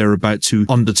repression that they're about to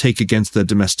undertake against their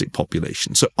domestic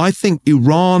population. So I think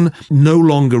Iran no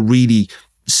longer really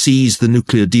sees the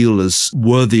nuclear deal as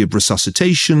worthy of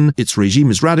resuscitation, its regime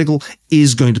is radical,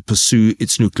 is going to pursue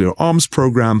its nuclear arms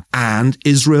program, and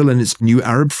Israel and its new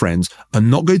Arab friends are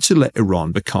not going to let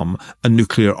Iran become a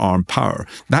nuclear armed power.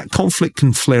 That conflict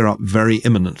can flare up very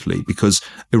imminently because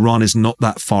Iran is not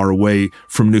that far away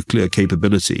from nuclear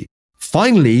capability.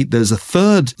 Finally, there's a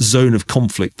third zone of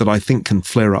conflict that I think can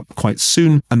flare up quite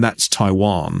soon, and that's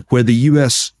Taiwan, where the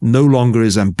US no longer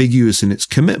is ambiguous in its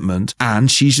commitment,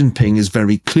 and Xi Jinping is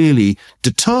very clearly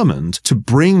determined to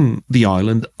bring the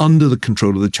island under the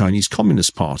control of the Chinese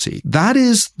Communist Party. That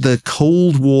is the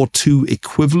Cold War II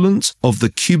equivalent of the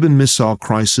Cuban Missile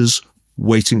Crisis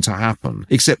waiting to happen.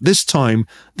 Except this time,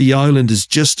 the island is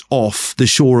just off the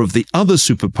shore of the other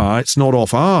superpower. It's not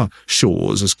off our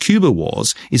shores, as Cuba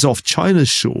was. It's off China's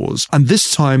shores. And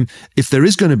this time, if there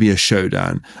is going to be a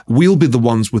showdown, we'll be the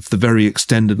ones with the very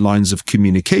extended lines of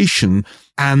communication,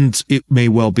 and it may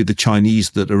well be the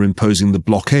Chinese that are imposing the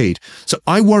blockade. So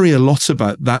I worry a lot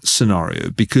about that scenario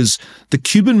because the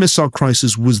Cuban Missile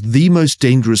Crisis was the most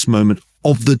dangerous moment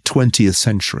of the 20th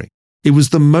century. It was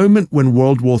the moment when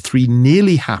World War III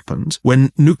nearly happened,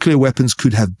 when nuclear weapons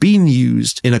could have been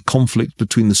used in a conflict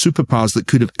between the superpowers that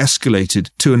could have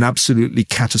escalated to an absolutely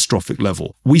catastrophic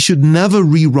level. We should never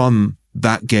rerun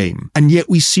that game. And yet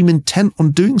we seem intent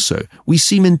on doing so. We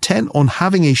seem intent on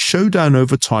having a showdown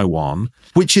over Taiwan,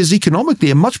 which is economically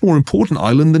a much more important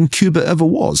island than Cuba ever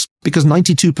was, because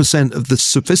 92% of the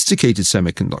sophisticated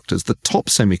semiconductors, the top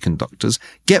semiconductors,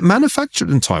 get manufactured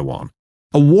in Taiwan.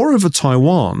 A war over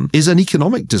Taiwan is an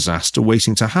economic disaster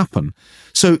waiting to happen.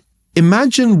 So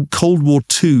imagine Cold War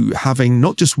II having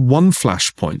not just one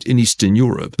flashpoint in Eastern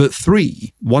Europe, but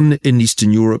three. One in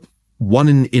Eastern Europe, one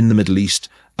in the Middle East,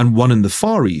 and one in the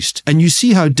Far East. And you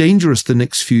see how dangerous the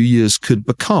next few years could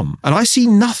become. And I see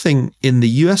nothing in the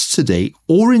US today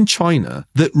or in China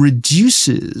that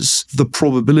reduces the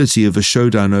probability of a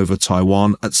showdown over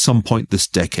Taiwan at some point this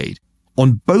decade.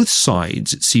 On both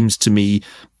sides, it seems to me,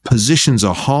 positions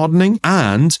are hardening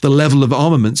and the level of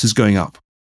armaments is going up.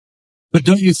 But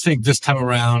don't you think this time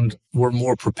around we're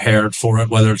more prepared for it,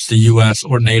 whether it's the US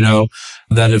or NATO,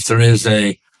 that if there is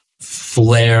a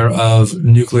flare of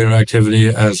nuclear activity,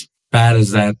 as bad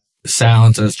as that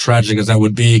sounds, as tragic as that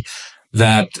would be,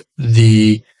 that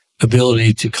the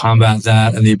ability to combat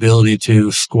that and the ability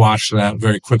to squash that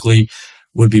very quickly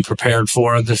would be prepared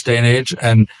for at this day and age?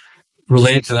 And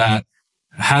related to that,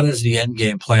 how does the end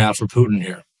game play out for Putin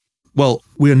here? Well,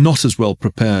 we are not as well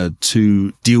prepared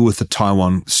to deal with the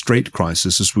Taiwan Strait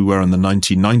crisis as we were in the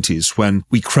 1990s, when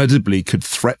we credibly could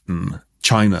threaten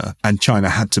China and China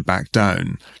had to back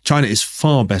down. China is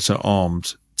far better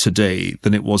armed today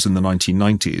than it was in the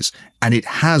 1990s, and it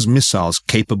has missiles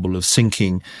capable of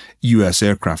sinking US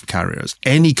aircraft carriers.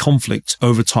 Any conflict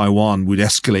over Taiwan would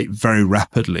escalate very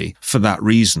rapidly for that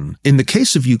reason. In the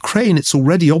case of Ukraine, it's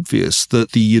already obvious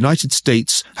that the United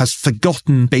States has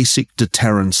forgotten basic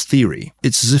deterrence theory.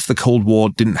 It's as if the Cold War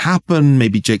didn't happen.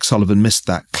 Maybe Jake Sullivan missed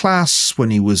that class when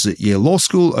he was at Yale Law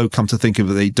School. Oh, come to think of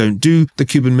it, they don't do the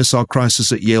Cuban Missile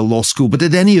Crisis at Yale Law School. But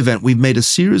at any event, we've made a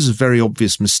series of very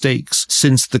obvious mistakes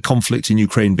since the conflict in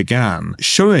Ukraine began,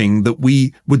 showing that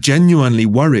we were genuinely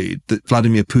worried that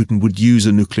Vladimir Putin would use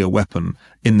a nuclear weapon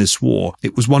in this war.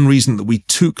 It was one reason that we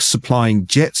took supplying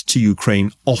jets to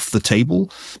Ukraine off the table,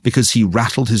 because he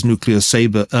rattled his nuclear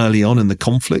saber early on in the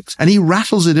conflict, and he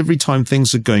rattles it every time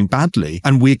things are going badly,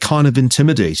 and we're kind of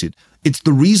intimidated. It's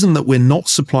the reason that we're not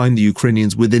supplying the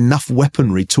Ukrainians with enough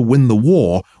weaponry to win the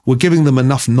war. We're giving them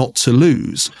enough not to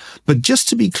lose. But just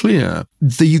to be clear,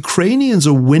 the Ukrainians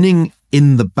are winning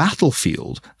in the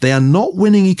battlefield. They are not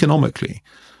winning economically.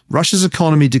 Russia's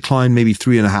economy declined maybe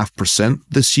 3.5%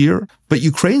 this year, but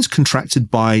Ukraine's contracted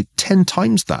by 10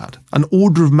 times that, an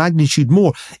order of magnitude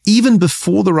more. Even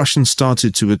before the Russians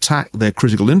started to attack their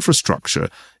critical infrastructure,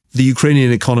 the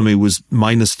Ukrainian economy was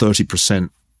minus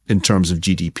 30% in terms of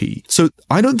GDP. So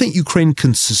I don't think Ukraine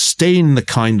can sustain the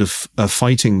kind of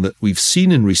fighting that we've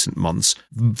seen in recent months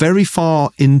very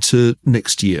far into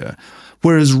next year.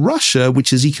 Whereas Russia,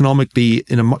 which is economically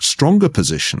in a much stronger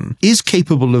position, is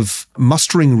capable of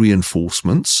mustering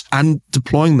reinforcements and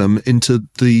deploying them into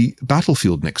the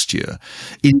battlefield next year.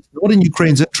 It's not in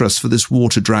Ukraine's interest for this war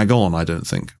to drag on, I don't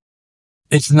think.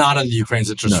 It's not in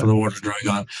Ukraine's interest for the war to drag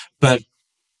on, but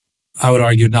I would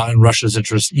argue not in Russia's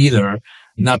interest either.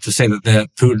 Not to say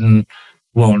that Putin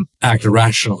won't act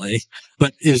irrationally,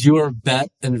 but is your bet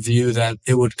and view that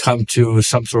it would come to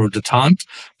some sort of detente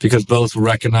because both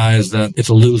recognize that it's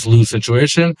a lose-lose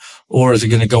situation, or is it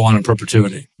going to go on in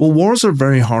perpetuity? Well, wars are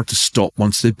very hard to stop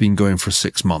once they've been going for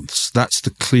 6 months. That's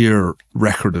the clear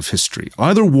record of history.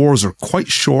 Either wars are quite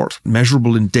short,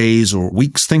 measurable in days or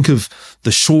weeks. Think of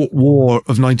the short war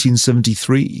of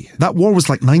 1973. That war was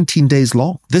like 19 days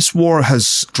long. This war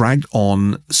has dragged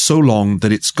on so long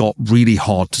that it's got really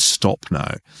hard to stop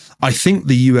now. I think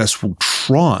the US will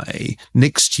try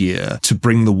next year to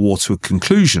bring the war to a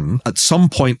conclusion at some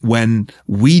point when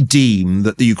we deem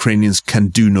that the Ukrainians can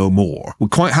do no more. We're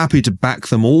quite happy to back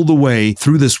them all the way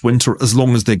through this winter as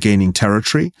long as they're gaining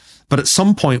territory. But at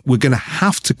some point, we're going to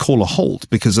have to call a halt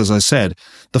because, as I said,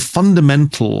 the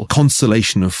fundamental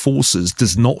constellation of forces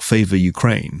does not favor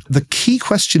Ukraine. The key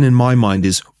question in my mind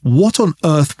is, what on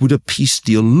earth would a peace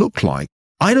deal look like?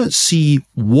 I don't see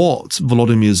what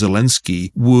Volodymyr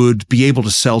Zelensky would be able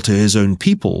to sell to his own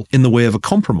people in the way of a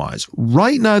compromise.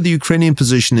 Right now, the Ukrainian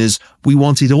position is we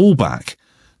want it all back.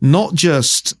 Not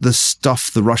just the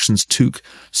stuff the Russians took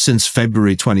since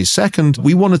February 22nd.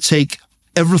 We want to take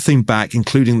everything back,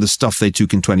 including the stuff they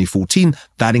took in 2014.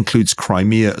 That includes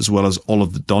Crimea as well as all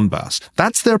of the Donbass.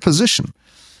 That's their position.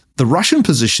 The Russian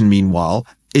position, meanwhile,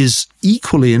 is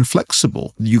equally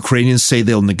inflexible. The Ukrainians say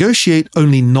they'll negotiate,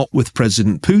 only not with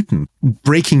President Putin.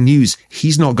 Breaking news,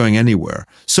 he's not going anywhere.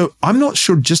 So I'm not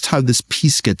sure just how this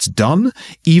peace gets done,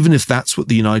 even if that's what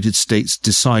the United States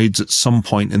decides at some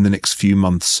point in the next few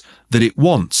months that it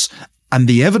wants. And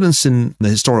the evidence in the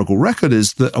historical record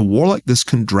is that a war like this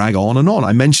can drag on and on.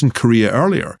 I mentioned Korea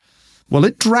earlier. Well,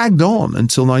 it dragged on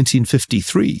until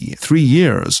 1953, 3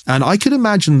 years. And I could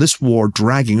imagine this war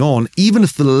dragging on, even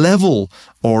if the level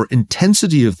or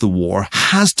intensity of the war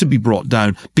has to be brought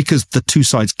down because the two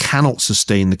sides cannot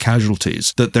sustain the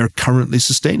casualties that they're currently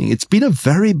sustaining. It's been a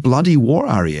very bloody war,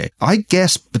 Aryeh. I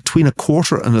guess between a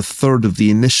quarter and a third of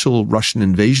the initial Russian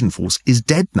invasion force is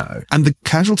dead now. And the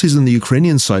casualties on the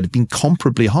Ukrainian side have been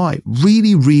comparably high.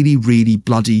 Really, really, really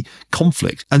bloody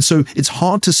conflict. And so it's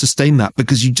hard to sustain that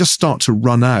because you just start to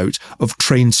run out of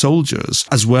trained soldiers,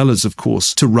 as well as, of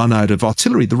course, to run out of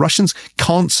artillery. The Russians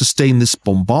can't sustain this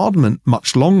bombardment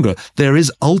much longer. There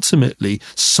is ultimately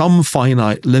some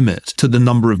finite limit to the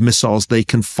number of missiles they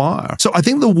can fire. So I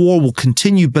think the war will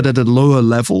continue, but at a lower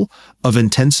level of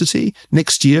intensity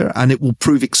next year, and it will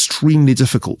prove extremely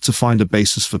difficult to find a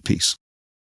basis for peace.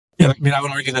 Yeah, I mean, I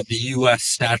would argue that the U.S.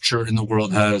 stature in the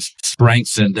world has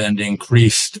strengthened and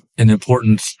increased in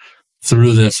importance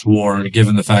through this war,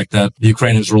 given the fact that the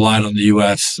Ukrainians relied on the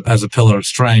U.S. as a pillar of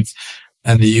strength,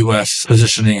 and the U.S.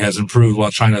 positioning has improved while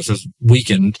China's has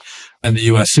weakened, and the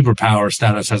U.S. superpower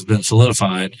status has been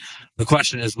solidified. The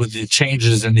question is, with the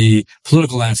changes in the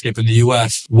political landscape in the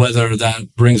U.S., whether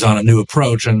that brings on a new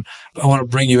approach. And I want to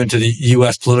bring you into the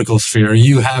U.S. political sphere.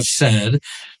 You have said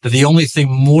that the only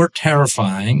thing more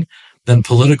terrifying than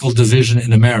political division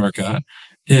in America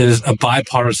is a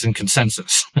bipartisan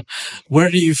consensus. Where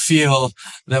do you feel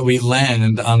that we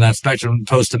land on that spectrum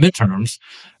post the midterms,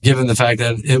 given the fact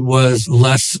that it was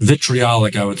less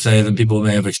vitriolic, I would say, than people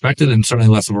may have expected, and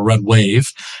certainly less of a red wave,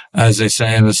 as they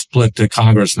say, in the split to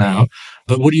Congress now?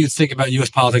 But what do you think about U.S.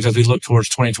 politics as we look towards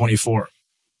 2024?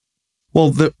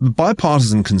 Well, the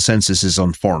bipartisan consensus is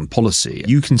on foreign policy.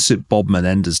 You can sit Bob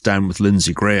Menendez down with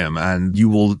Lindsey Graham and you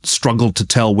will struggle to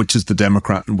tell which is the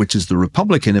Democrat and which is the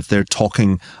Republican if they're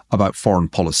talking about foreign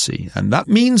policy. And that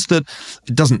means that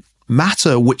it doesn't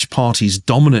matter which party's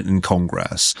dominant in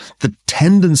Congress, the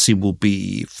tendency will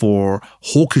be for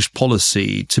hawkish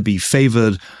policy to be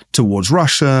favored towards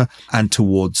Russia and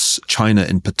towards China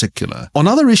in particular. On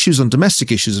other issues, on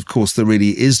domestic issues, of course, there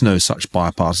really is no such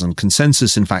bipartisan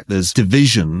consensus. In fact, there's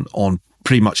division on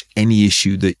pretty much any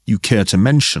issue that you care to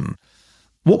mention.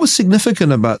 What was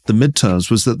significant about the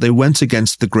midterms was that they went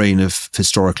against the grain of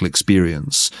historical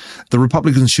experience. The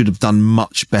Republicans should have done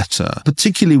much better,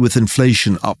 particularly with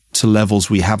inflation up to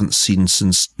levels we haven't seen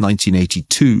since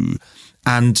 1982.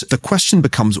 And the question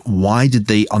becomes, why did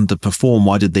they underperform?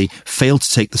 Why did they fail to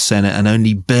take the Senate and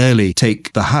only barely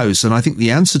take the House? And I think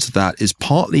the answer to that is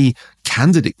partly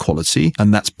candidate quality,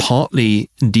 and that's partly,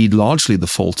 indeed largely, the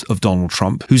fault of Donald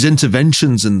Trump, whose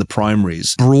interventions in the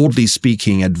primaries, broadly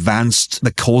speaking, advanced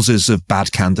the causes of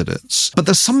bad candidates. But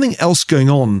there's something else going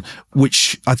on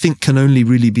which I think can only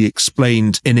really be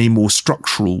explained in a more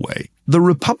structural way. The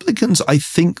Republicans, I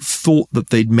think, thought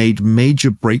that they'd made major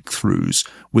breakthroughs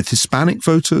with Hispanic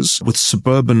voters, with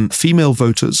suburban female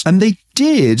voters, and they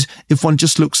did if one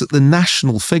just looks at the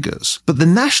national figures. But the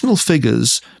national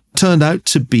figures turned out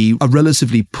to be a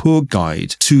relatively poor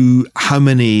guide to how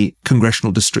many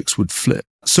congressional districts would flip.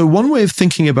 So one way of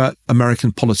thinking about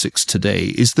American politics today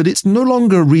is that it's no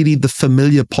longer really the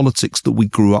familiar politics that we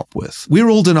grew up with. We're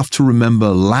old enough to remember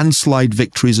landslide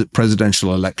victories at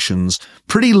presidential elections,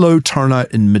 pretty low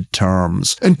turnout in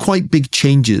midterms, and quite big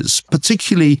changes.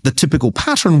 Particularly, the typical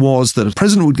pattern was that a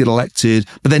president would get elected,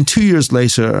 but then 2 years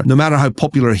later, no matter how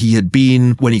popular he had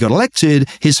been when he got elected,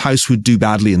 his house would do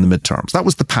badly in the midterms. That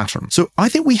was the pattern. So I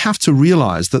think we have to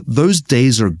realize that those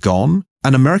days are gone.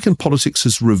 And American politics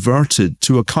has reverted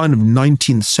to a kind of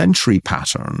 19th century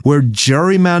pattern where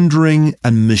gerrymandering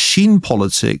and machine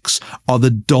politics are the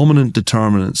dominant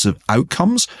determinants of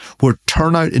outcomes, where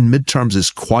turnout in midterms is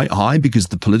quite high because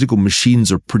the political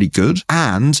machines are pretty good.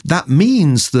 And that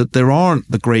means that there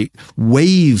aren't the great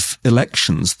wave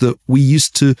elections that we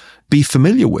used to be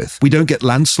familiar with. We don't get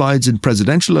landslides in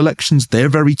presidential elections. They're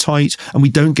very tight. And we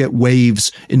don't get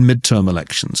waves in midterm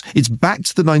elections. It's back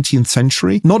to the 19th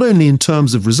century, not only in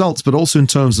terms of results, but also in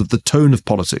terms of the tone of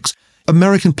politics.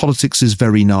 American politics is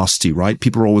very nasty, right?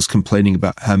 People are always complaining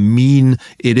about how mean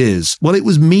it is. Well, it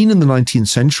was mean in the 19th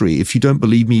century. If you don't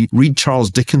believe me, read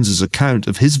Charles Dickens's account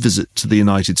of his visit to the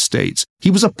United States. He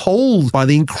was appalled by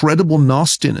the incredible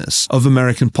nastiness of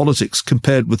American politics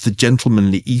compared with the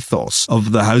gentlemanly ethos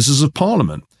of the Houses of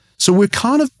Parliament. So we're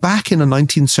kind of back in a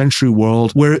 19th century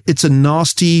world where it's a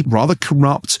nasty, rather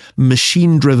corrupt,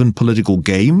 machine-driven political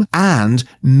game, and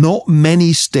not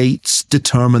many states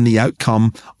determine the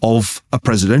outcome of a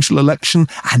presidential election,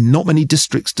 and not many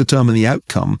districts determine the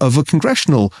outcome of a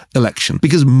congressional election,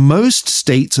 because most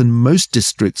states and most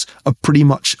districts are pretty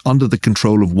much under the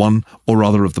control of one or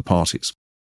other of the parties.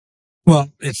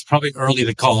 Well, it's probably early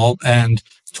to call, and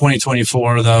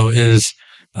 2024, though, is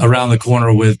around the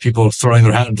corner with people throwing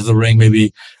their hat into the ring,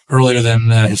 maybe earlier than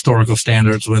historical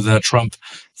standards, with Trump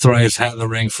throwing his hat in the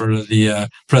ring for the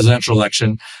presidential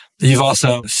election. You've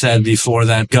also said before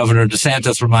that Governor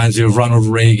DeSantis reminds you of Ronald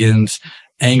Reagan's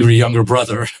angry younger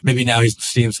brother. Maybe now he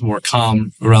seems more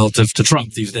calm relative to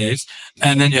Trump these days.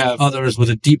 And then you have others with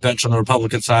a deep bench on the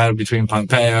Republican side between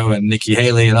Pompeo and Nikki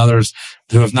Haley and others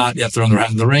who have not yet thrown their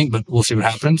hat in the ring, but we'll see what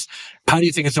happens. How do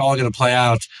you think it's all going to play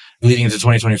out leading into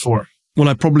 2024? Well,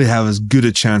 I probably have as good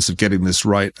a chance of getting this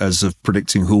right as of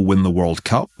predicting who'll win the World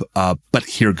Cup, but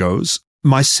here goes.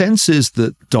 My sense is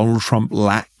that Donald Trump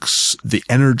lacks the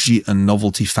energy and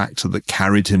novelty factor that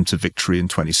carried him to victory in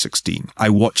 2016. I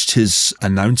watched his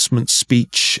announcement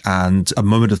speech, and a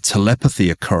moment of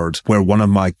telepathy occurred where one of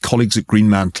my colleagues at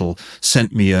Greenmantle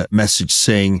sent me a message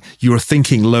saying, "You're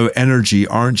thinking low energy,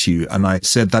 aren't you?" And I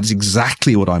said, that's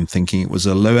exactly what I'm thinking. It was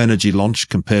a low energy launch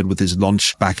compared with his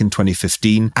launch back in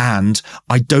 2015. And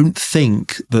I don't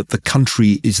think that the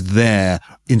country is there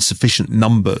in sufficient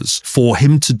numbers for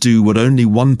him to do what only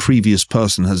one previous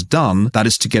person has done, that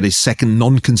is to get a second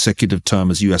non-consecutive term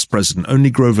as US president. Only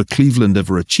Grover Cleveland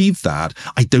ever achieved that.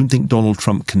 I don't think Donald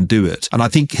Trump can do it. And I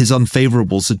think his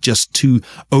unfavorables are just too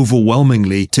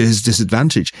overwhelmingly to his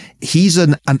disadvantage. He's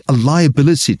a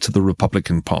liability to the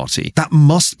Republican Party. That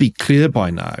must be clear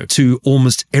by now to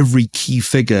almost every key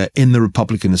figure in the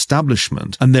Republican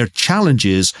establishment. And their challenge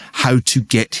is how to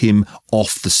get him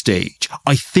off the stage.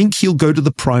 I think he'll go to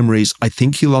the primaries. I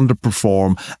think he'll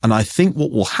underperform. And I think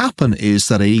what will happen is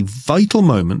that a vital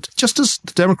moment, just as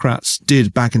the Democrats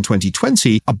did back in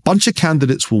 2020, a bunch of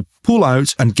candidates will pull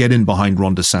out and get in behind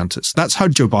Ron DeSantis. That's how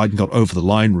Joe Biden got over the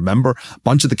line, remember? A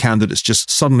bunch of the candidates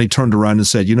just suddenly turned around and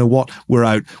said, you know what, we're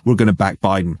out, we're going to back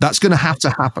Biden. That's going to have to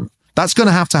happen. That's going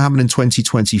to have to happen in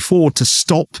 2024 to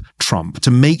stop Trump,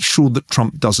 to make sure that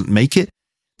Trump doesn't make it.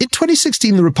 In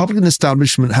 2016, the Republican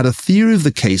establishment had a theory of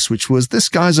the case, which was, this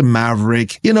guy's a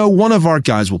maverick. You know, one of our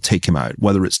guys will take him out,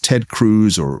 whether it's Ted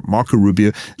Cruz or Marco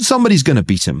Rubio. Somebody's going to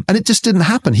beat him. And it just didn't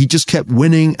happen. He just kept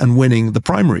winning and winning the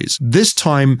primaries. This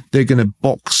time, they're going to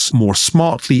box more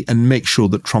smartly and make sure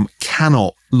that Trump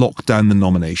cannot lock down the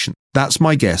nomination. That's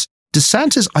my guess.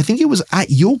 DeSantis, I think it was at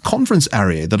your conference,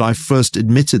 Aryeh, that I first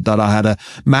admitted that I had a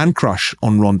man crush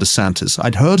on Ron DeSantis.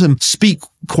 I'd heard him speak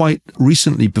quite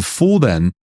recently before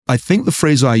then. I think the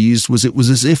phrase I used was, it was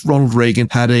as if Ronald Reagan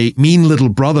had a mean little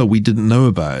brother we didn't know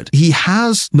about. He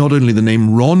has not only the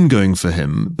name Ron going for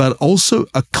him, but also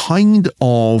a kind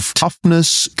of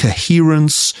toughness,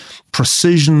 coherence,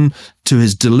 precision to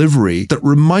his delivery that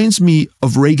reminds me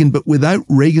of Reagan, but without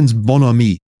Reagan's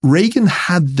bonhomie. Reagan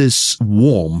had this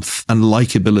warmth and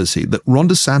likability that Ron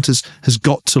DeSantis has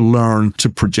got to learn to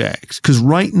project. Because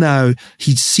right now,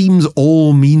 he seems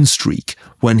all mean streak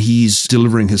when he's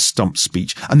delivering his stump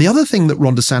speech. And the other thing that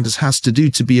Ron DeSantis has to do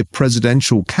to be a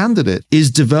presidential candidate is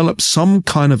develop some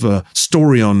kind of a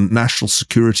story on national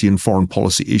security and foreign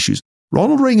policy issues.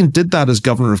 Ronald Reagan did that as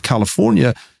governor of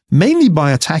California, mainly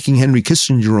by attacking Henry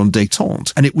Kissinger on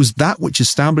détente. And it was that which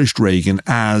established Reagan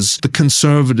as the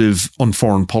conservative on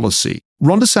foreign policy.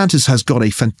 Ron DeSantis has got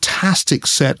a fantastic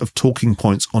set of talking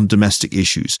points on domestic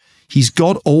issues. He's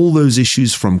got all those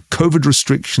issues from COVID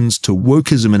restrictions to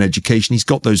wokeism in education. He's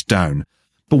got those down.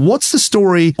 But what's the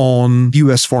story on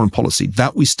US foreign policy?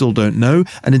 That we still don't know.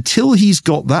 And until he's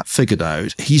got that figured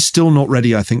out, he's still not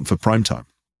ready, I think, for prime time.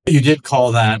 You did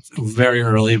call that very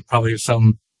early, probably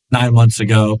some 9 months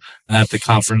ago at the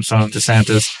conference on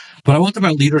DeSantis. But I want to talk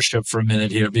about leadership for a minute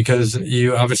here, because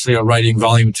you obviously are writing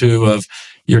volume 2 of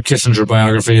your Kissinger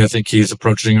biography. I think he's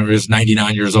approaching, or is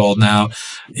 99 years old now.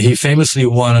 He famously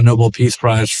won a Nobel Peace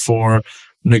Prize for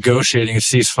negotiating a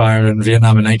ceasefire in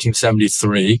Vietnam in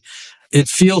 1973. It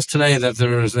feels today that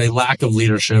there is a lack of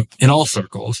leadership in all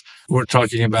circles. We're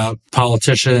talking about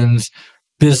politicians,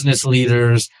 business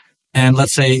leaders, and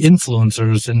let's say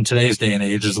influencers in today's day and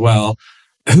age as well.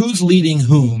 Who's leading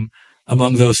whom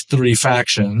among those three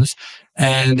factions?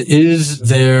 And is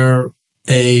there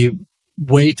a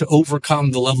way to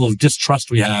overcome the level of distrust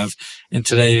we have in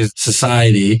today's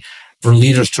society for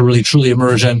leaders to really truly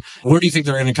emerge? And where do you think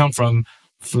they're going to come from?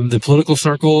 From the political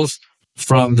circles,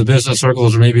 from the business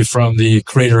circles, or maybe from the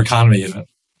creator economy of it?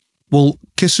 Well,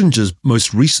 Kissinger's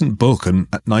most recent book, and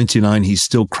at 99 he's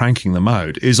still cranking them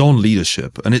out, is on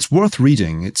leadership, and it's worth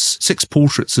reading. It's 6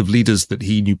 portraits of leaders that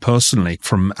he knew personally,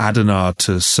 from Adenauer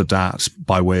to Sadat,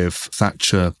 by way of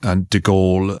Thatcher and de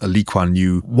Gaulle, Lee Kuan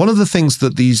Yew. One of the things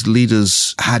that these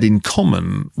leaders had in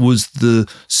common was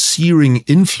the searing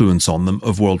influence on them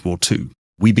of World War II.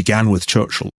 We began with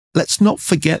Churchill. Let's not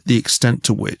forget the extent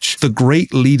to which the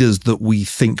great leaders that we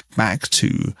think back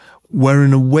to were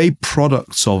in a way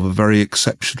products of a very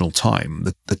exceptional time,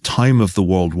 the time of the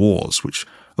World Wars, which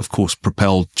of course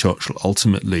propelled Churchill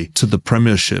ultimately to the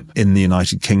premiership in the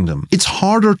United Kingdom. It's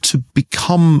harder to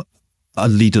become a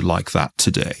leader like that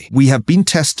today. We have been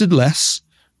tested less,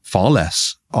 far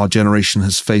less. Our generation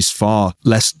has faced far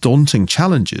less daunting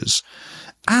challenges.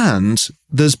 And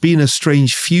there's been a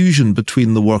strange fusion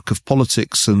between the work of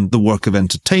politics and the work of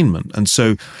entertainment. And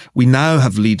so we now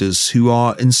have leaders who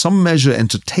are in some measure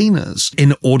entertainers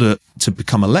in order to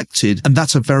become elected. And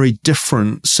that's a very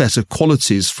different set of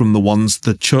qualities from the ones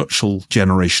the Churchill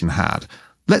generation had.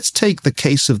 Let's take the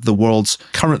case of the world's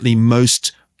currently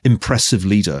most impressive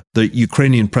leader, the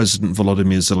Ukrainian President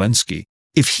Volodymyr Zelensky.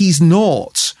 If he's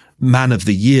not Man of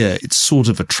the Year, it's sort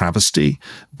of a travesty,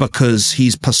 because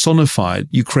he's personified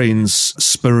Ukraine's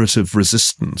spirit of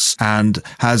resistance and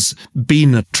has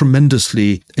been a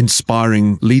tremendously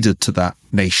inspiring leader to that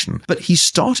nation. But he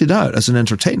started out as an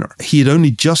entertainer. He had only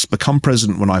just become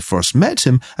president when I first met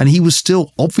him, and he was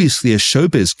still obviously a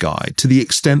showbiz guy, to the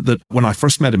extent that when I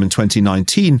first met him in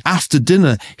 2019, after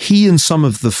dinner, he and some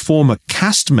of the former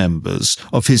cast members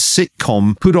of his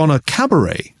sitcom put on a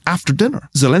cabaret after dinner.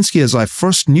 Zelensky, as I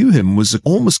first knew him, was an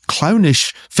almost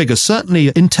clownish figure,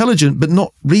 certainly intelligent, but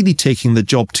not really taking the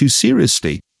job too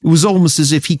seriously. It was almost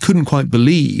as if he couldn't quite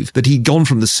believe that he'd gone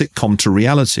from the sitcom to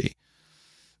reality.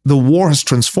 The war has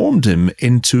transformed him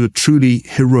into a truly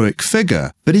heroic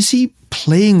figure. But is he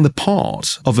playing the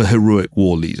part of a heroic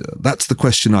war leader? That's the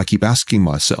question I keep asking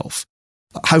myself.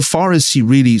 How far is he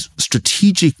really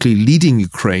strategically leading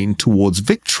Ukraine towards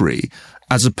victory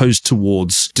as opposed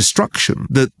towards destruction?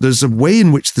 That there's a way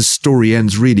in which this story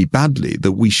ends really badly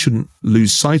that we shouldn't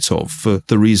lose sight of for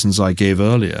the reasons I gave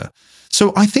earlier.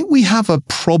 So I think we have a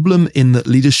problem in that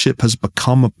leadership has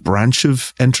become a branch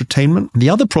of entertainment. The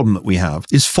other problem that we have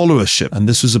is followership. And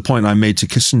this was a point I made to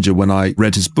Kissinger when I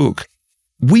read his book.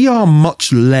 We are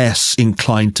much less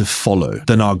inclined to follow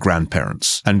than our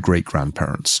grandparents and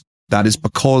great-grandparents. That is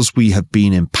because we have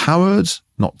been empowered,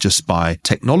 not just by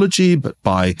technology, but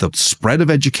by the spread of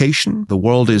education. The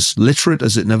world is literate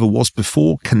as it never was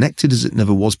before, connected as it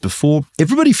never was before.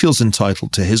 Everybody feels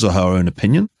entitled to his or her own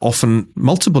opinion, often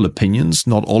multiple opinions,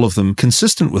 not all of them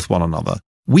consistent with one another.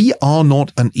 We are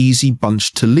not an easy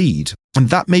bunch to lead, and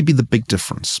that may be the big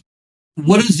difference.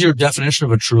 What is your definition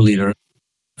of a true leader?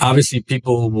 Obviously,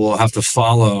 people will have to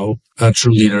follow a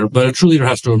true leader, but a true leader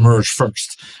has to emerge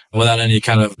first without any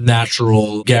kind of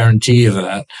natural guarantee of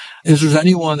that. Is there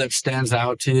anyone that stands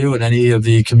out to you in any of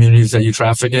the communities that you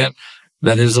traffic in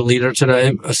that is a leader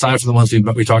today, aside from the ones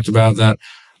we talked about that,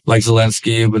 like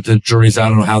Zelensky, with the jury's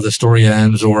out on how the story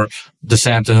ends, or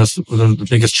DeSantis, the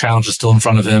biggest challenge is still in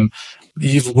front of him?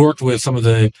 You've worked with some of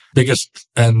the biggest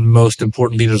and most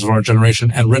important leaders of our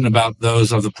generation and written about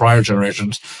those of the prior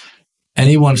generations.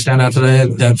 Anyone stand out today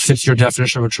that fits your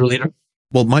definition of a true leader?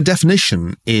 Well, my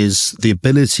definition is the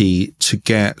ability to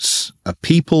get a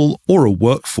people or a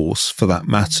workforce, for that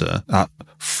matter,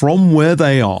 from where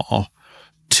they are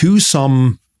to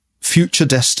some future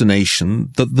destination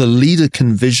that the leader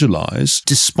can visualize,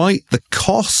 despite the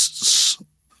costs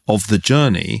of the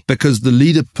journey, because the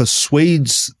leader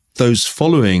persuades those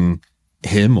following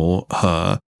him or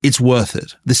her it's worth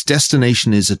it. This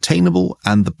destination is attainable,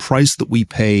 and the price that we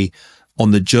pay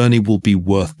on the journey will be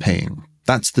worth paying.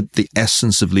 That's the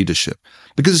essence of leadership.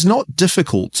 Because it's not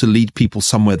difficult to lead people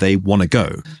somewhere they want to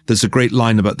go. There's a great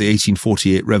line about the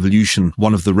 1848 revolution.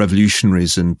 One of the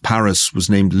revolutionaries in Paris was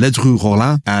named Ledru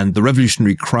Rollin, and the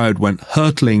revolutionary crowd went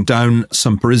hurtling down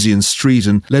some Parisian street,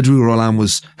 and Ledru Rollin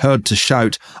was heard to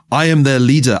shout, "I am their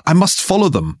leader. I must follow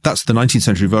them." That's the 19th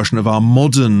century version of our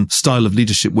modern style of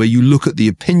leadership, where you look at the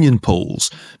opinion polls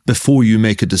before you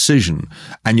make a decision,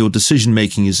 and your decision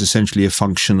making is essentially a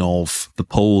function of the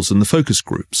polls and the focus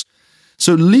groups.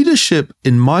 So leadership,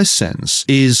 in my sense,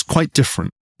 is quite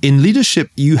different. In leadership,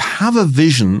 you have a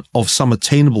vision of some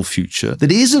attainable future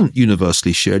that isn't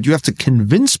universally shared. You have to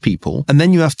convince people, and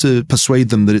then you have to persuade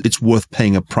them that it's worth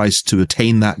paying a price to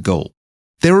attain that goal.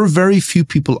 There are very few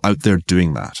people out there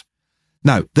doing that.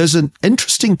 Now, there's an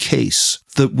interesting case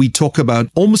that we talk about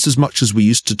almost as much as we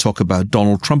used to talk about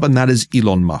Donald Trump, and that is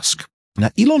Elon Musk.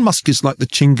 Now, Elon Musk is like the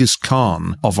Genghis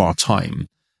Khan of our time.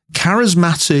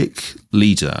 charismatic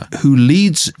leader who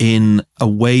leads in a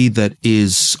way that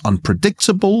is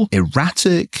unpredictable,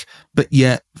 erratic, but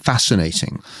yet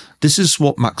fascinating. This is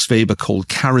what Max Weber called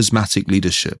charismatic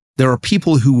leadership. There are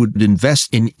people who would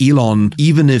invest in Elon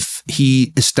even if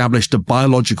he established a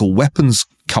biological weapons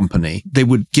company. They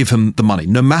would give him the money.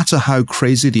 No matter how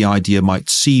crazy the idea might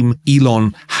seem,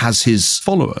 Elon has his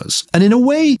followers. And in a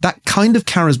way, that kind of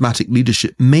charismatic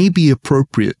leadership may be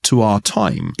appropriate to our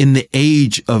time. In the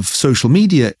age of social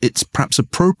media, it's perhaps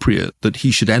appropriate that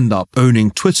he should end up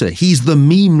owning Twitter. He's the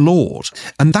meme lord.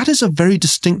 And that is a very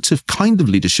distinctive kind of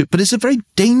leadership, but it's a very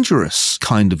dangerous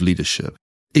kind of leadership.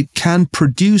 It can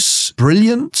produce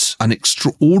brilliant and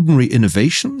extraordinary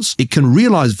innovations. It can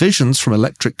realize visions from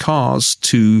electric cars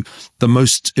to the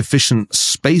most efficient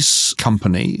space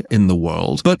company in the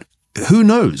world. But who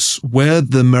knows where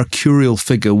the mercurial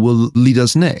figure will lead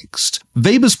us next?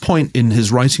 Weber's point in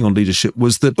his writing on leadership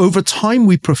was that over time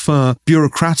we prefer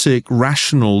bureaucratic,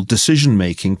 rational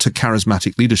decision-making to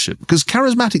charismatic leadership, because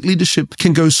charismatic leadership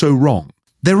can go so wrong.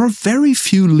 There are very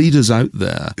few leaders out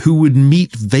there who would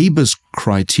meet Weber's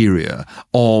criteria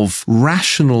of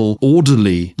rational,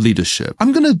 orderly leadership.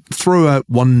 I'm going to throw out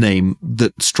one name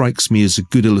that strikes me as a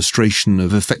good illustration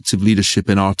of effective leadership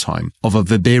in our time, of a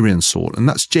Weberian sort, and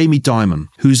that's Jamie Dimon,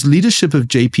 whose leadership of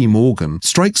JP Morgan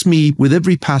strikes me with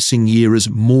every passing year as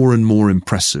more and more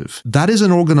impressive. That is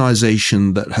an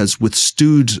organization that has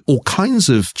withstood all kinds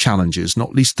of challenges,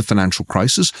 not least the financial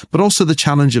crisis, but also the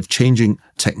challenge of changing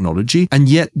technology. And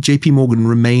yet JP Morgan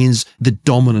remains the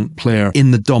dominant player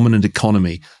in the dominant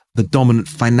economy, the dominant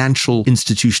financial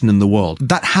institution in the world.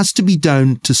 That has to be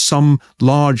down to some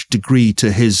large degree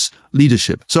to his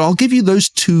leadership. So I'll give you those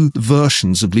two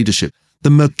versions of leadership. The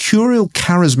mercurial,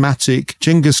 charismatic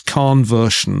Genghis Khan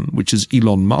version, which is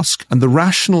Elon Musk, and the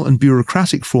rational and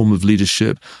bureaucratic form of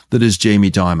leadership that is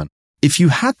Jamie Dimon. If you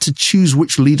had to choose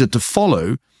which leader to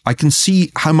follow, I can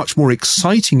see how much more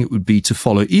exciting it would be to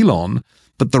follow Elon,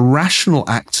 but the rational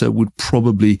actor would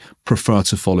probably prefer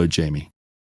to follow Jamie.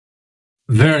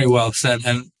 Very well said.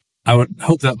 And I would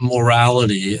hope that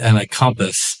morality and a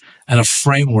compass and a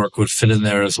framework would fit in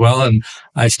there as well. And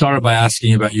I started by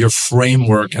asking about your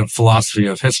framework and philosophy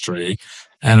of history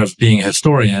and of being a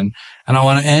historian. And I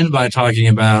want to end by talking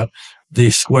about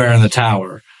The Square and the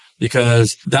Tower,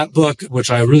 because that book,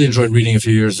 which I really enjoyed reading a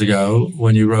few years ago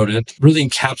when you wrote it, really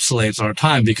encapsulates our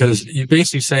time, because you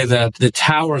basically say that the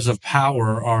towers of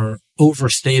power are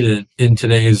overstated in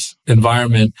today's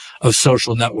environment of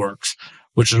social networks,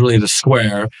 which is really the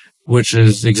square, which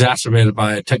is exacerbated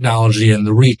by technology and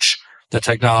the reach that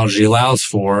technology allows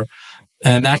for.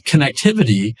 And that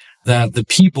connectivity that the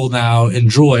people now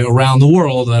enjoy around the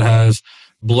world that has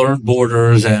blurred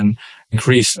borders and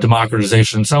increased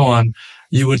democratization and so on,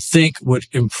 you would think would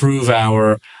improve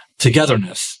our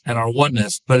togetherness and our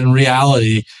oneness, but in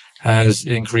reality has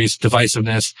increased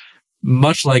divisiveness,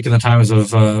 much like in the times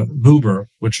of Buber,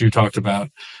 which you talked about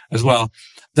as well.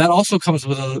 That also comes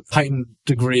with a heightened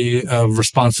degree of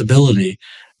responsibility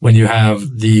when you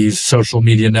have these social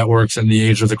media networks and the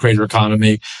age of the creator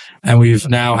economy. And we've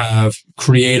now have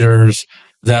creators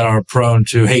that are prone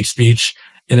to hate speech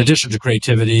in addition to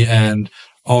creativity and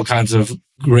all kinds of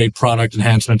great product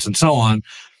enhancements and so on.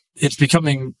 It's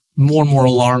becoming more and more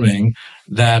alarming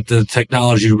that the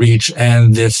technology reach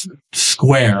and this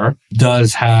square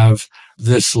does have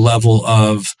this level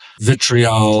of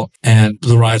vitriol and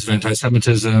the rise of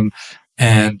anti-Semitism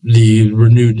and the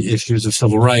renewed issues of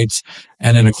civil rights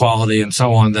and inequality and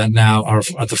so on that now are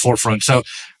at the forefront. So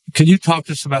can you talk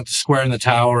to us about the square and the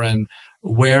tower and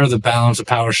where the balance of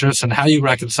power shifts and how you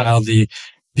reconcile the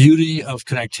beauty of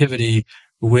connectivity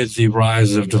with the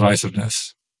rise of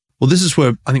divisiveness? Well, this is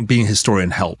where I think being a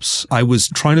historian helps. I was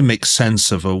trying to make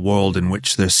sense of a world in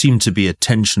which there seemed to be a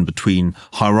tension between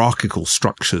hierarchical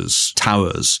structures,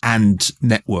 towers, and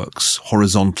networks,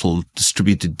 horizontal,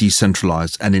 distributed,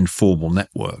 decentralized, and informal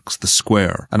networks, the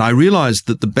square. And I realized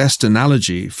that the best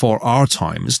analogy for our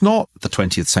time is not the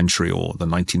 20th century or the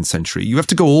 19th century. You have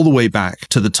to go all the way back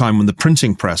to the time when the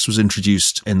printing press was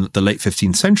introduced in the late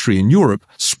 15th century in Europe,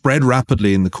 spread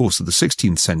rapidly in the course of the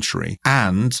 16th century.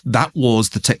 And that was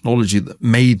the technology that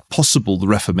made possible the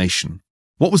Reformation.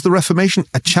 What was the Reformation?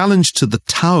 A challenge to the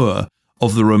tower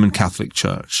of the Roman Catholic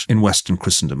Church in Western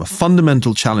Christendom, a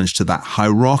fundamental challenge to that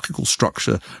hierarchical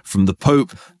structure from the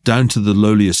Pope down to the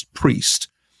lowliest priest.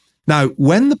 Now,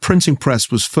 when the printing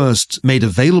press was first made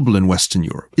available in Western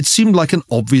Europe, it seemed like an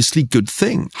obviously good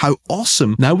thing. How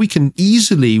awesome. Now we can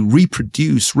easily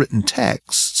reproduce written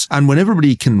texts, and when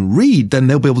everybody can read, then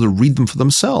they'll be able to read them for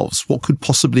themselves. What could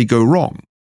possibly go wrong?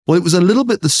 Well, it was a little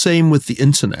bit the same with the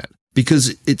internet.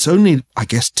 Because it's only, I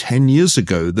guess, 10 years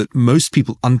ago that most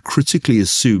people uncritically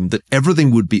assumed that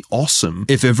everything would be awesome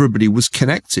if everybody was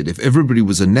connected. If everybody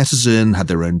was a netizen, had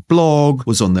their own blog,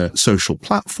 was on their social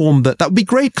platform, that would be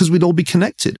great because we'd all be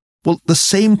connected. Well, the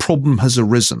same problem has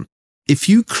arisen. If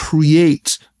you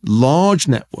create large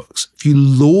networks, if you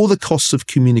lower the costs of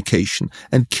communication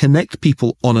and connect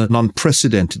people on an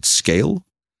unprecedented scale,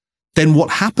 then what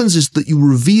happens is that you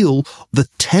reveal the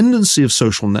tendency of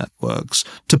social networks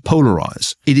to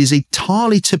polarize. It is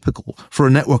entirely typical for a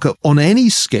network on any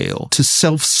scale to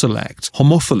self-select.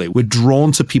 Homophily, we're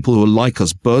drawn to people who are like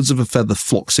us. Birds of a feather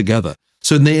flock together.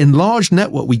 So in the enlarged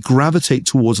network, we gravitate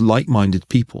towards like-minded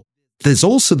people. There's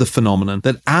also the phenomenon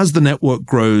that as the network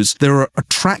grows, there are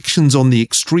attractions on the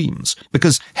extremes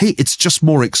because, hey, it's just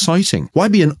more exciting. Why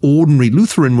be an ordinary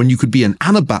Lutheran when you could be an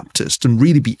Anabaptist and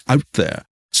really be out there?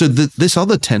 So this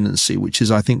other tendency, which is,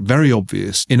 I think, very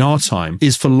obvious in our time,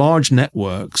 is for large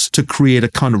networks to create a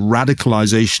kind of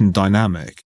radicalization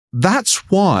dynamic. That's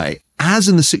why, as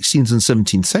in the 16th and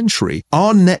 17th century,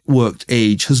 our networked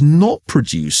age has not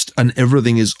produced an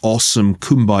everything is awesome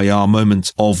kumbaya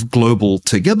moment of global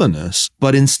togetherness,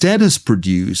 but instead has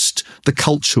produced the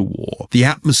culture war, the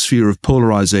atmosphere of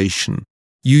polarization.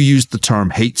 You used the term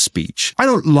hate speech. I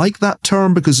don't like that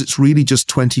term because it's really just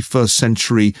 21st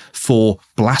century for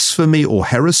blasphemy or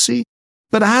heresy.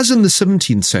 But as in the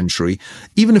 17th century,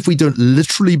 even if we don't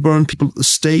literally burn people at the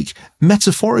stake,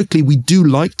 metaphorically, we do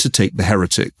like to take the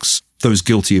heretics, those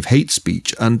guilty of hate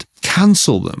speech, and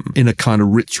cancel them in a kind of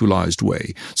ritualized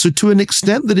way. So to an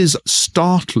extent that is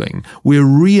startling, we're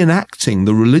reenacting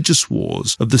the religious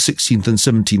wars of the 16th and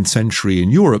 17th century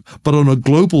in Europe, but on a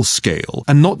global scale,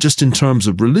 and not just in terms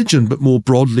of religion, but more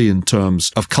broadly in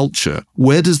terms of culture.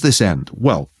 Where does this end?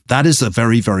 Well, that is a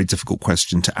very, very difficult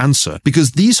question to answer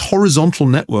because these horizontal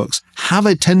networks have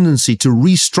a tendency to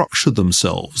restructure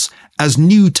themselves as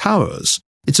new towers.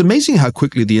 It's amazing how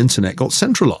quickly the internet got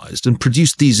centralized and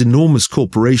produced these enormous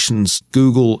corporations,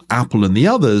 Google, Apple, and the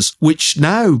others, which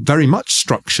now very much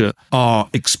structure our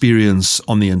experience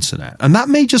on the internet. And that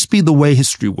may just be the way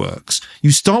history works.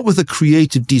 You start with a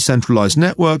creative decentralized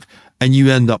network and you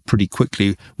end up pretty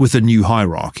quickly with a new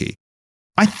hierarchy.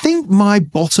 I think my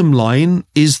bottom line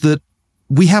is that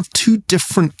we have two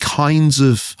different kinds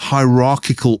of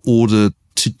hierarchical order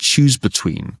to choose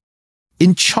between.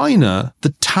 In China,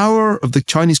 the tower of the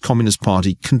Chinese Communist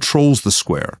Party controls the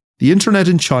square. The internet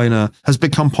in China has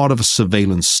become part of a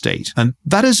surveillance state. And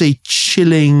that is a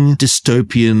chilling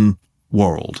dystopian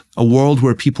world, a world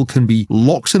where people can be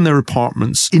locked in their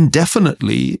apartments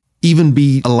indefinitely, even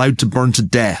be allowed to burn to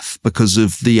death because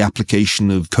of the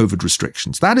application of COVID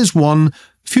restrictions. That is one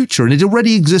future, and it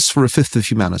already exists for a fifth of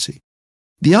humanity.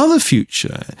 The other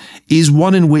future is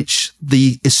one in which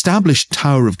the established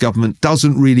tower of government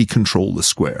doesn't really control the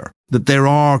square, that there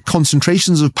are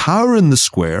concentrations of power in the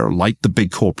square, like the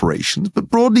big corporations, but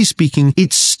broadly speaking,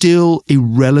 it's still a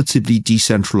relatively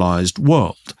decentralized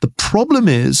world. The problem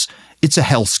is it's a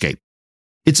hellscape.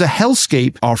 It's a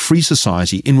hellscape, our free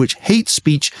society, in which hate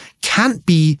speech can't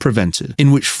be prevented, in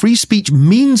which free speech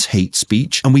means hate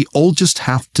speech, and we all just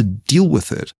have to deal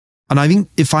with it. And I think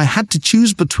if I had to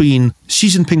choose between Xi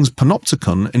Jinping's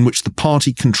panopticon, in which the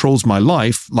party controls my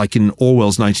life, like in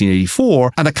Orwell's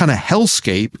 1984, and a kind of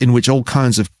hellscape in which all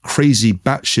kinds of crazy,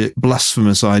 batshit,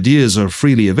 blasphemous ideas are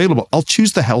freely available, I'll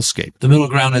choose the hellscape. The middle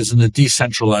ground is in the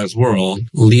decentralized world,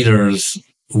 leaders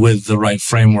with the right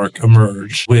framework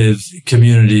emerge, with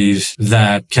communities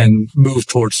that can move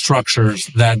towards structures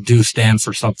that do stand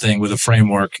for something, with a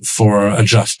framework for a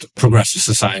just, progressive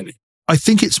society. I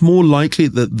think it's more likely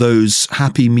that those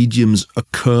happy mediums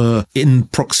occur in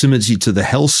proximity to the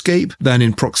hellscape than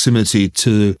in proximity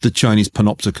to the Chinese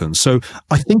panopticon. So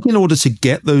I think in order to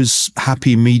get those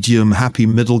happy medium, happy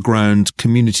middle ground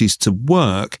communities to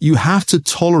work, you have to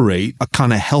tolerate a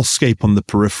kind of hellscape on the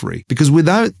periphery. Because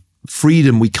without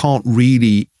freedom, we can't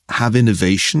really have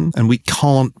innovation and we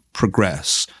can't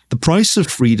progress. The price of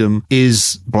freedom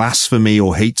is blasphemy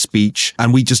or hate speech,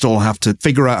 and we just all have to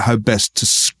figure out how best to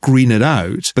screen it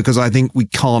out, because I think we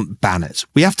can't ban it.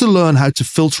 We have to learn how to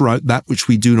filter out that which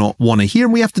we do not want to hear,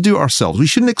 and we have to do it ourselves. We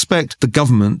shouldn't expect the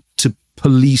government to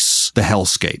police the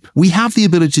hellscape. We have the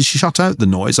ability to shut out the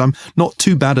noise. I'm not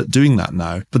too bad at doing that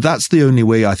now, but that's the only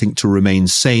way, I think, to remain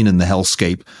sane in the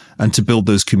hellscape and to build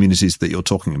those communities that you're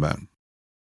talking about.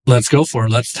 Let's go for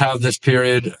it. Let's have this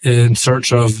period in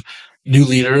search of new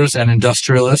leaders and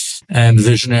industrialists and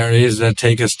visionaries that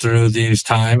take us through these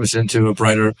times into a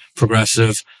brighter,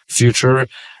 progressive future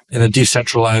in a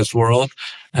decentralized world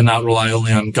and not rely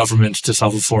only on government to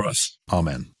solve it for us.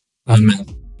 Amen. Amen.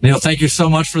 Neil, thank you so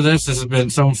much for this. This has been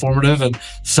so informative and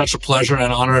such a pleasure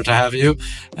and honor to have you.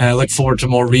 And I look forward to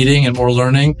more reading and more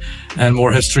learning and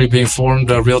more history being formed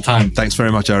real time. Thanks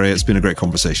very much, Ari. It's been a great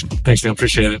conversation. Thanks, Neil.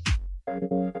 Appreciate it.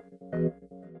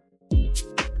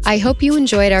 I hope you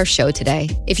enjoyed our show today.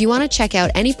 If you want to check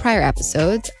out any prior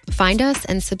episodes, find us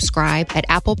and subscribe at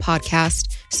Apple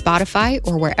Podcast, Spotify,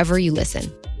 or wherever you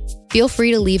listen. Feel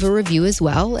free to leave a review as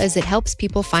well, as it helps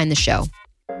people find the show.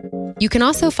 You can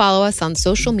also follow us on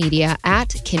social media at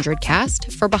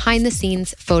KindredCast for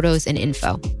behind-the-scenes photos and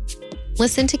info.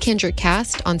 Listen to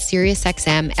KindredCast on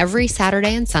SiriusXM every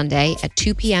Saturday and Sunday at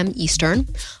 2 p.m. Eastern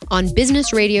on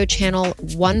Business Radio Channel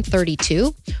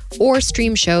 132 or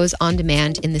stream shows on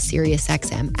demand in the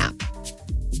SiriusXM app.